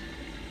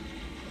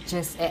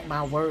just at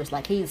my words,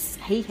 like he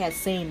has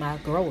seen my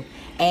growth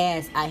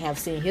as I have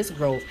seen his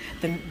growth.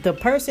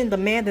 The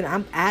man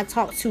that I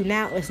talk to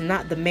now is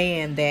not the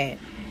man that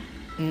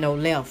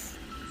left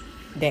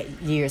that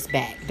years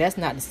back. That's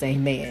not the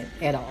same man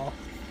at all.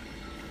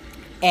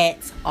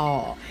 At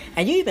all.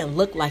 And you even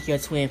look like your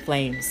twin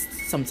flames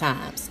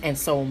sometimes and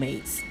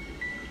soulmates.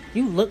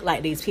 You look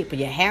like these people.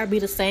 Your hair be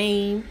the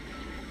same.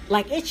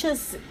 Like, it's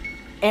just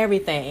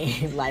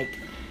everything. Like,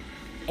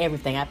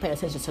 everything. I pay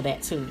attention to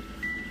that too.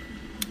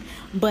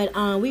 But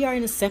we are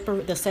in the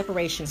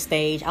separation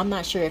stage. I'm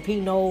not sure if he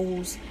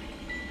knows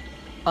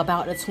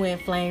about the twin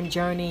flame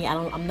journey.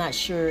 I'm not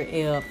sure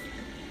if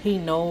he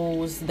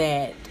knows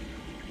that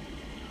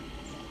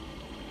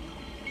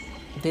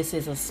this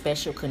is a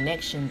special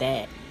connection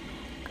that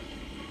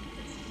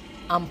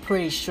I'm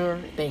pretty sure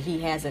that he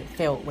hasn't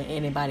felt with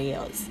anybody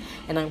else.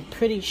 And I'm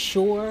pretty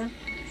sure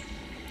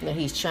that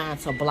he's trying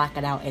to block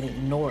it out and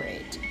ignore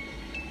it.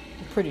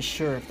 I'm pretty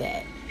sure of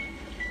that.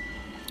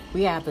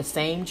 We have the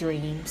same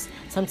dreams.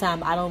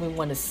 Sometimes I don't even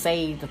want to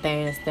say the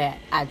things that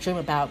I dream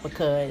about,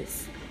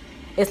 because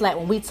it's like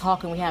when we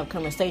talk and we have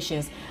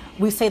conversations,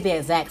 we say the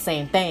exact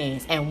same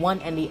things, and one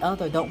and the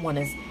other don't want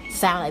to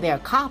sound like they're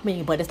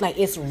copying, but it's like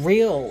it's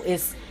real.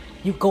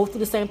 You go through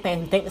the same thing,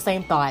 you think the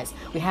same thoughts,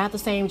 we have the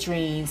same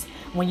dreams.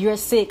 When you're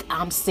sick,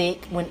 I'm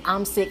sick. When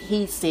I'm sick,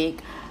 he's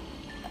sick.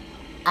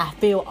 I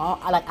feel it all.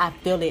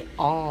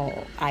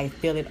 I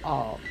feel it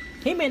all.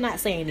 He may not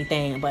say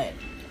anything, but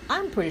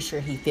I'm pretty sure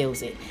he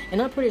feels it.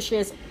 And I'm pretty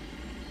sure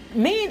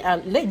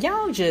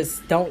y'all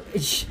just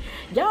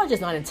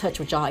not in touch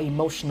with y'all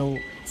emotional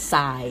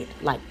side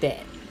like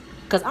that.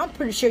 Because I'm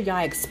pretty sure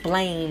y'all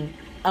explain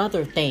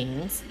other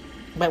things.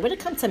 But when it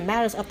comes to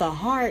matters of the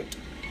heart,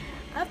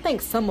 I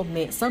think some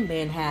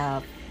men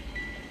have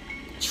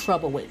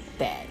trouble with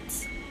that.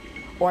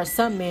 Or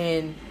some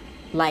men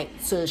like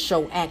to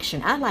show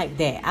action. I like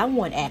that. I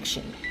want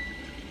action.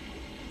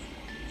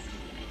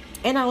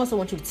 And I also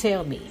want you to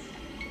tell me.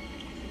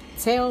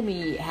 Tell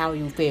me how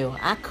you feel.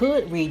 I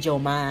could read your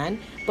mind,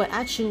 but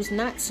I choose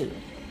not to.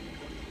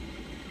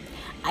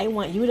 I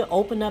want you to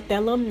open up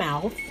that little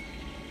mouth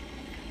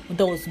with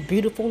those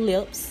beautiful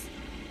lips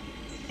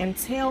and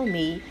tell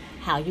me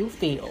how you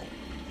feel.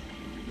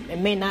 It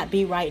may not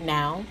be right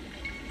now,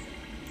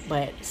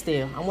 but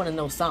still, I want to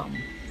know something.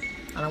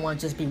 I don't want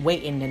to just be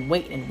waiting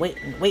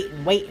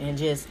and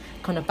just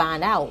come to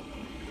find out,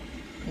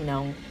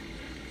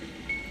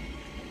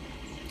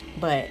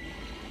 But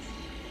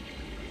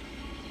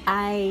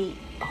I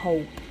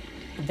hope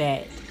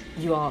that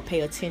you all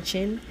pay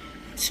attention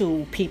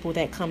to people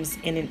that comes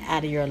in and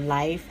out of your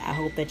life. I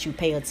hope that you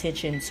pay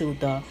attention to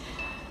the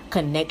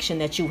connection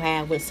that you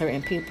have with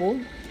certain people,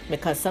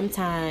 because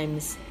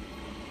sometimes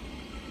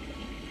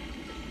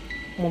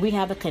when we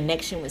have a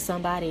connection with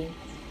somebody,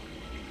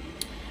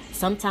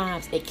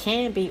 sometimes it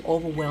can be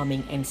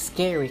overwhelming and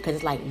scary, because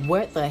it's like,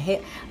 what the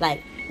heck?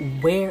 Like,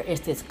 where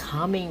is this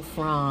coming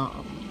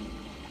from?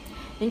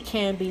 It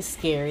can be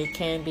scary,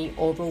 can be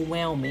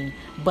overwhelming,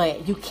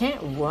 but you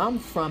can't run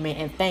from it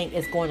and think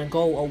it's going to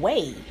go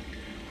away.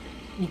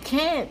 You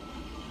can't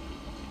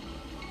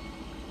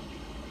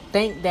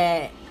think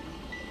that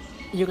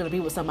you're going to be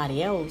with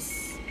somebody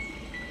else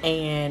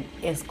and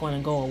it's going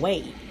to go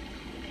away.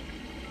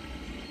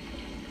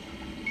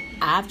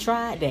 I've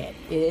tried that.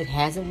 It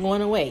hasn't gone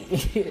away.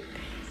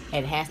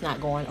 It has not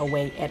gone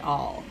away at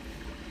all.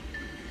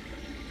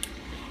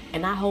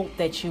 And I hope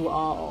that you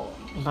all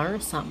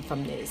learn something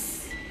from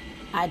this.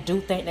 I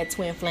do think that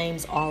twin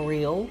flames are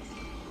real.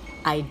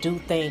 I do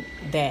think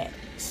that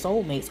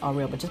soulmates are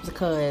real. But just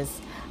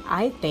because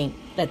I think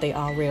that they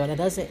are real, that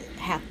doesn't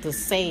have to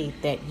say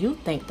that you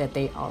think that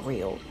they are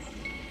real.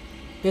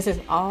 This is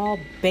all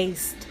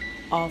based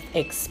off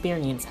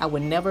experience. I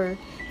would never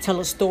tell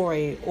a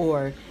story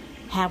or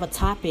have a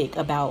topic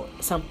about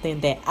something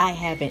that I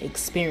haven't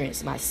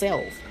experienced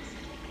myself.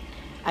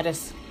 I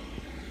just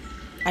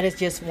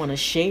want to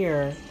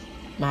share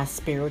my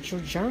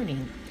spiritual journey.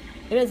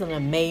 It is an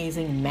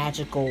amazing,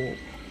 magical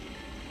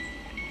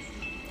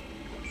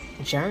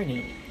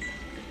journey.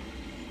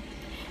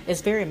 It's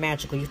very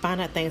magical. You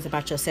find out things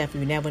about yourself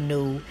you never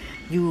knew.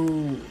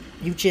 You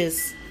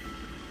just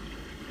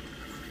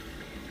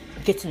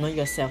get to know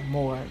yourself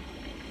more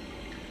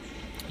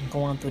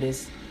going through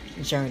this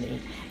journey.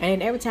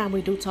 And every time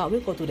we do talk, we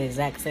go through the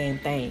exact same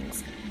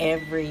things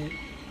every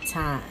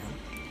time.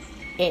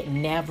 It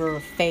never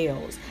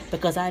fails.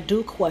 Because I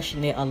do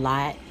question it a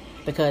lot,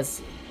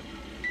 because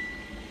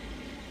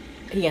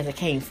he hasn't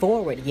came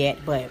forward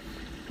yet, but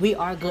we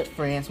are good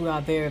friends. We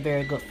are very,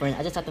 very good friends.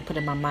 I just have to put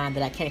in my mind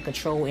that I can't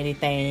control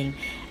anything.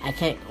 I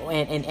can't,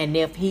 and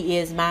if he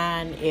is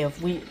mine,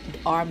 if we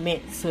are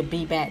meant to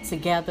be back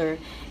together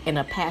in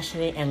a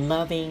passionate and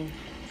loving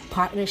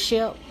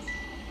partnership,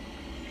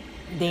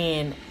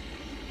 then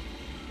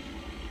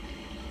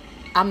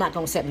I'm not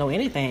going to accept no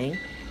anything.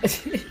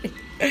 It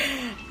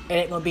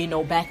ain't going to be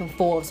no back and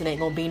forths. It ain't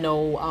going to be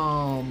no,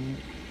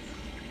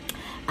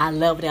 I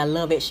love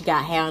it. She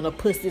got hair on her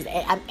pussy.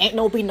 Ain't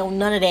no be no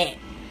none of that.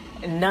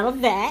 None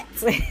of that.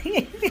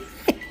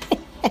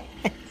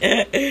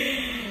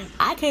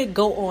 I could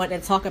go on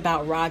and talk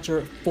about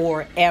Roger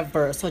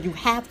forever. So you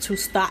have to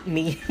stop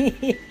me.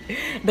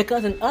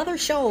 Because in other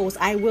shows,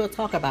 I will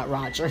talk about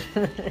Roger.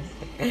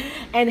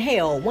 And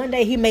hell, one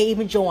day he may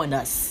even join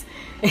us.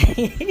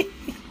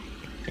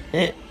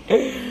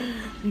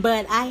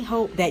 But I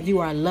hope that you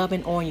are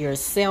loving on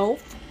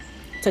yourself.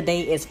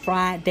 Today is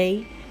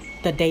Friday,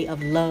 the day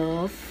of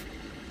love.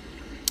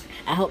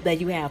 I hope that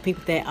you have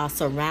people that are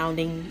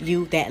surrounding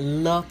you that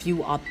love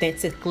you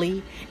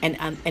authentically and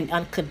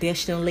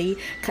unconditionally.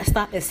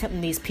 Stop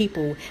accepting these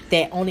people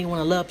that only want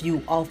to love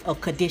you off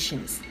of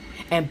conditions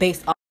and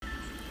based off.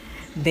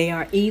 They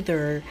are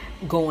either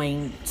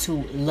going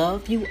to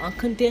love you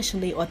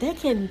unconditionally, or they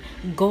can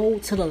go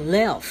to the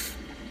left.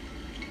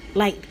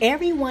 Like,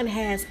 everyone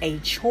has a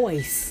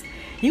choice.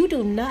 You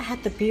do not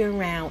have to be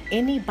around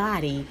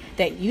anybody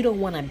that you don't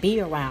want to be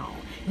around.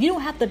 You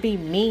don't have to be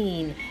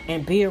mean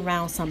and be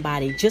around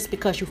somebody just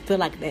because you feel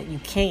like that you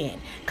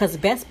can. Because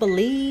best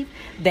believe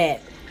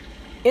that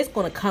it's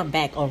going to come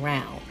back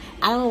around.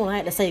 I don't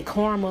like to say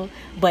karma,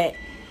 but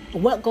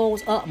what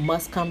goes up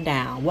must come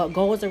down. What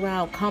goes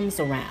around comes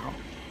around.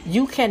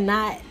 You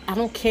cannot, I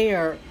don't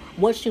care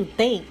what you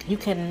think, you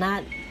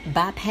cannot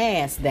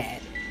bypass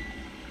that.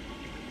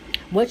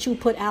 What you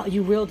put out,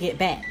 you will get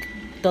back.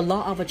 The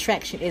law of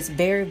attraction is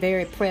very,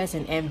 very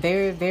present and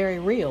very, very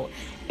real.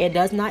 It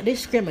does not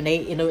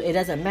discriminate. It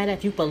doesn't matter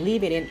if you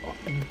believe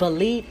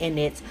in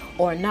it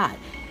or not.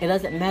 It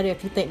doesn't matter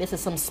if you think this is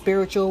some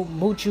spiritual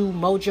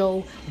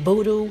mojo,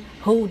 voodoo,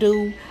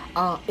 hoodoo.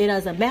 It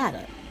doesn't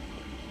matter.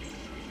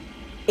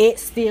 It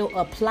still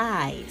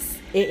applies.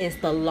 It is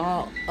the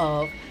law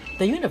of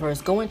the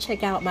universe. Go and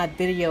check out my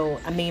video.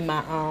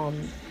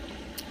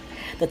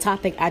 The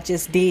topic I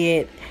just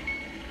did,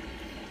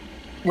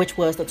 which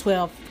was the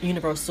 12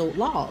 universal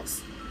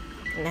laws.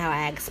 Now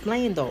I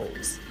explained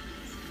those.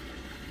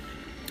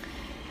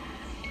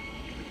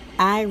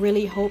 I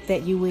really hope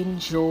that you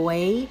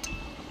enjoyed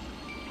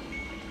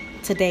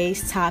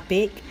today's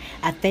topic.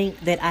 I think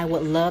that I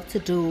would love to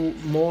do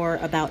more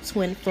about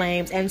twin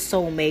flames and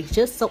soulmates,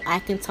 just so I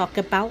can talk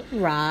about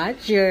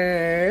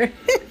Roger.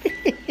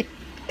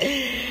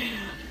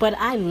 But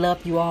I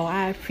love you all.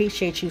 I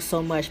appreciate you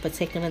so much for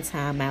taking the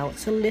time out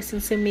to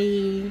listen to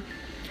me,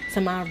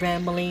 to my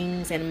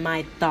ramblings and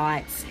my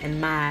thoughts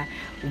and my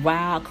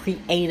wild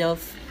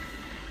creative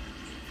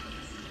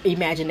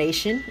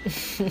imagination.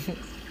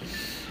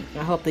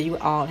 I hope that you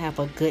all have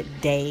a good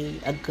day,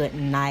 a good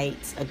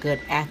night, a good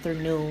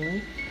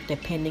afternoon,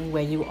 depending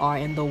where you are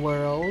in the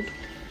world.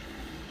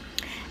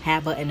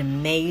 Have an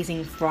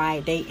amazing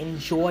Friday.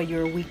 Enjoy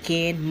your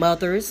weekend.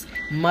 Mother's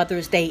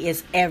Day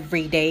is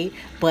every day,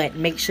 but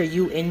make sure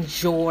you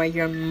enjoy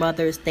your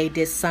Mother's Day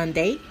this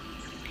Sunday.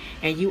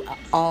 And you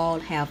all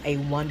have a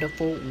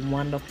wonderful,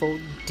 wonderful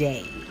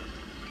day.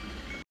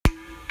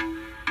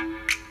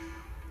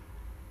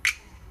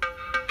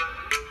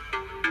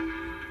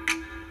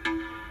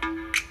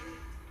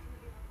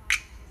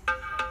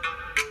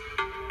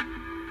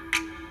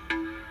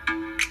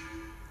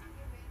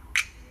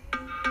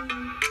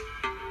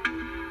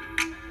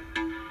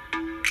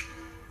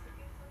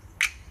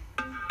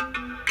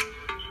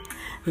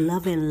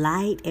 Love and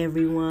light,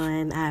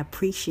 everyone. I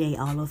appreciate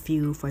all of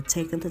you for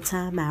taking the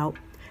time out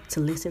to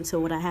listen to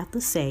what I have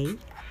to say.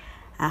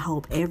 I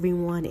hope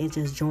everyone is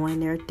just enjoying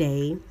their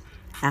day.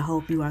 I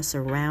hope you are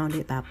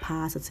surrounded by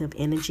positive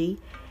energy.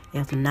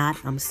 If not,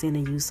 I'm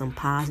sending you some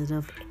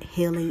positive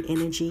healing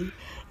energy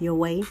your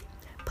way.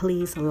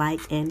 Please like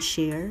and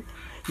share.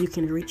 You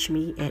can reach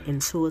me at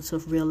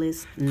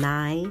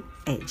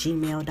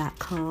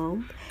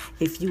intuitiverealist9@gmail.com.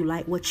 If you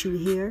like what you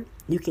hear,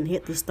 you can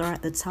hit the star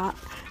at the top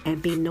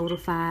and be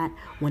notified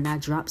when I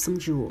drop some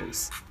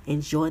jewels.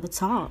 Enjoy the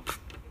talk.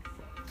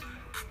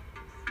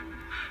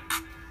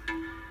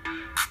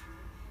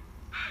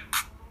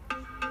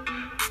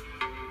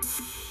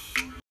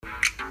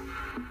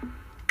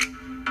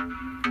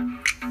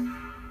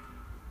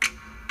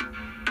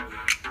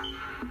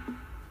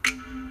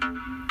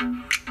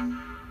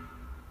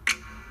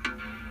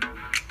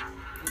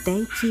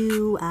 Thank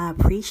you. I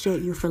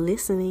appreciate you for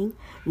listening.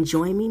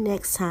 Join me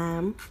next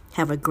time.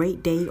 Have a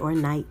great day or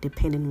night,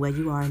 depending where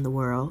you are in the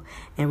world.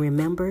 And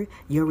remember,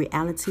 your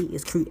reality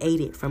is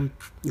created from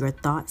your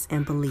thoughts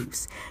and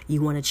beliefs.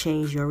 You want to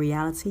change your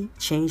reality?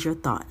 Change your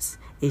thoughts.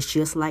 It's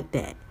just like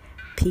that.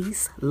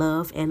 Peace,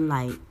 love, and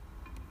light.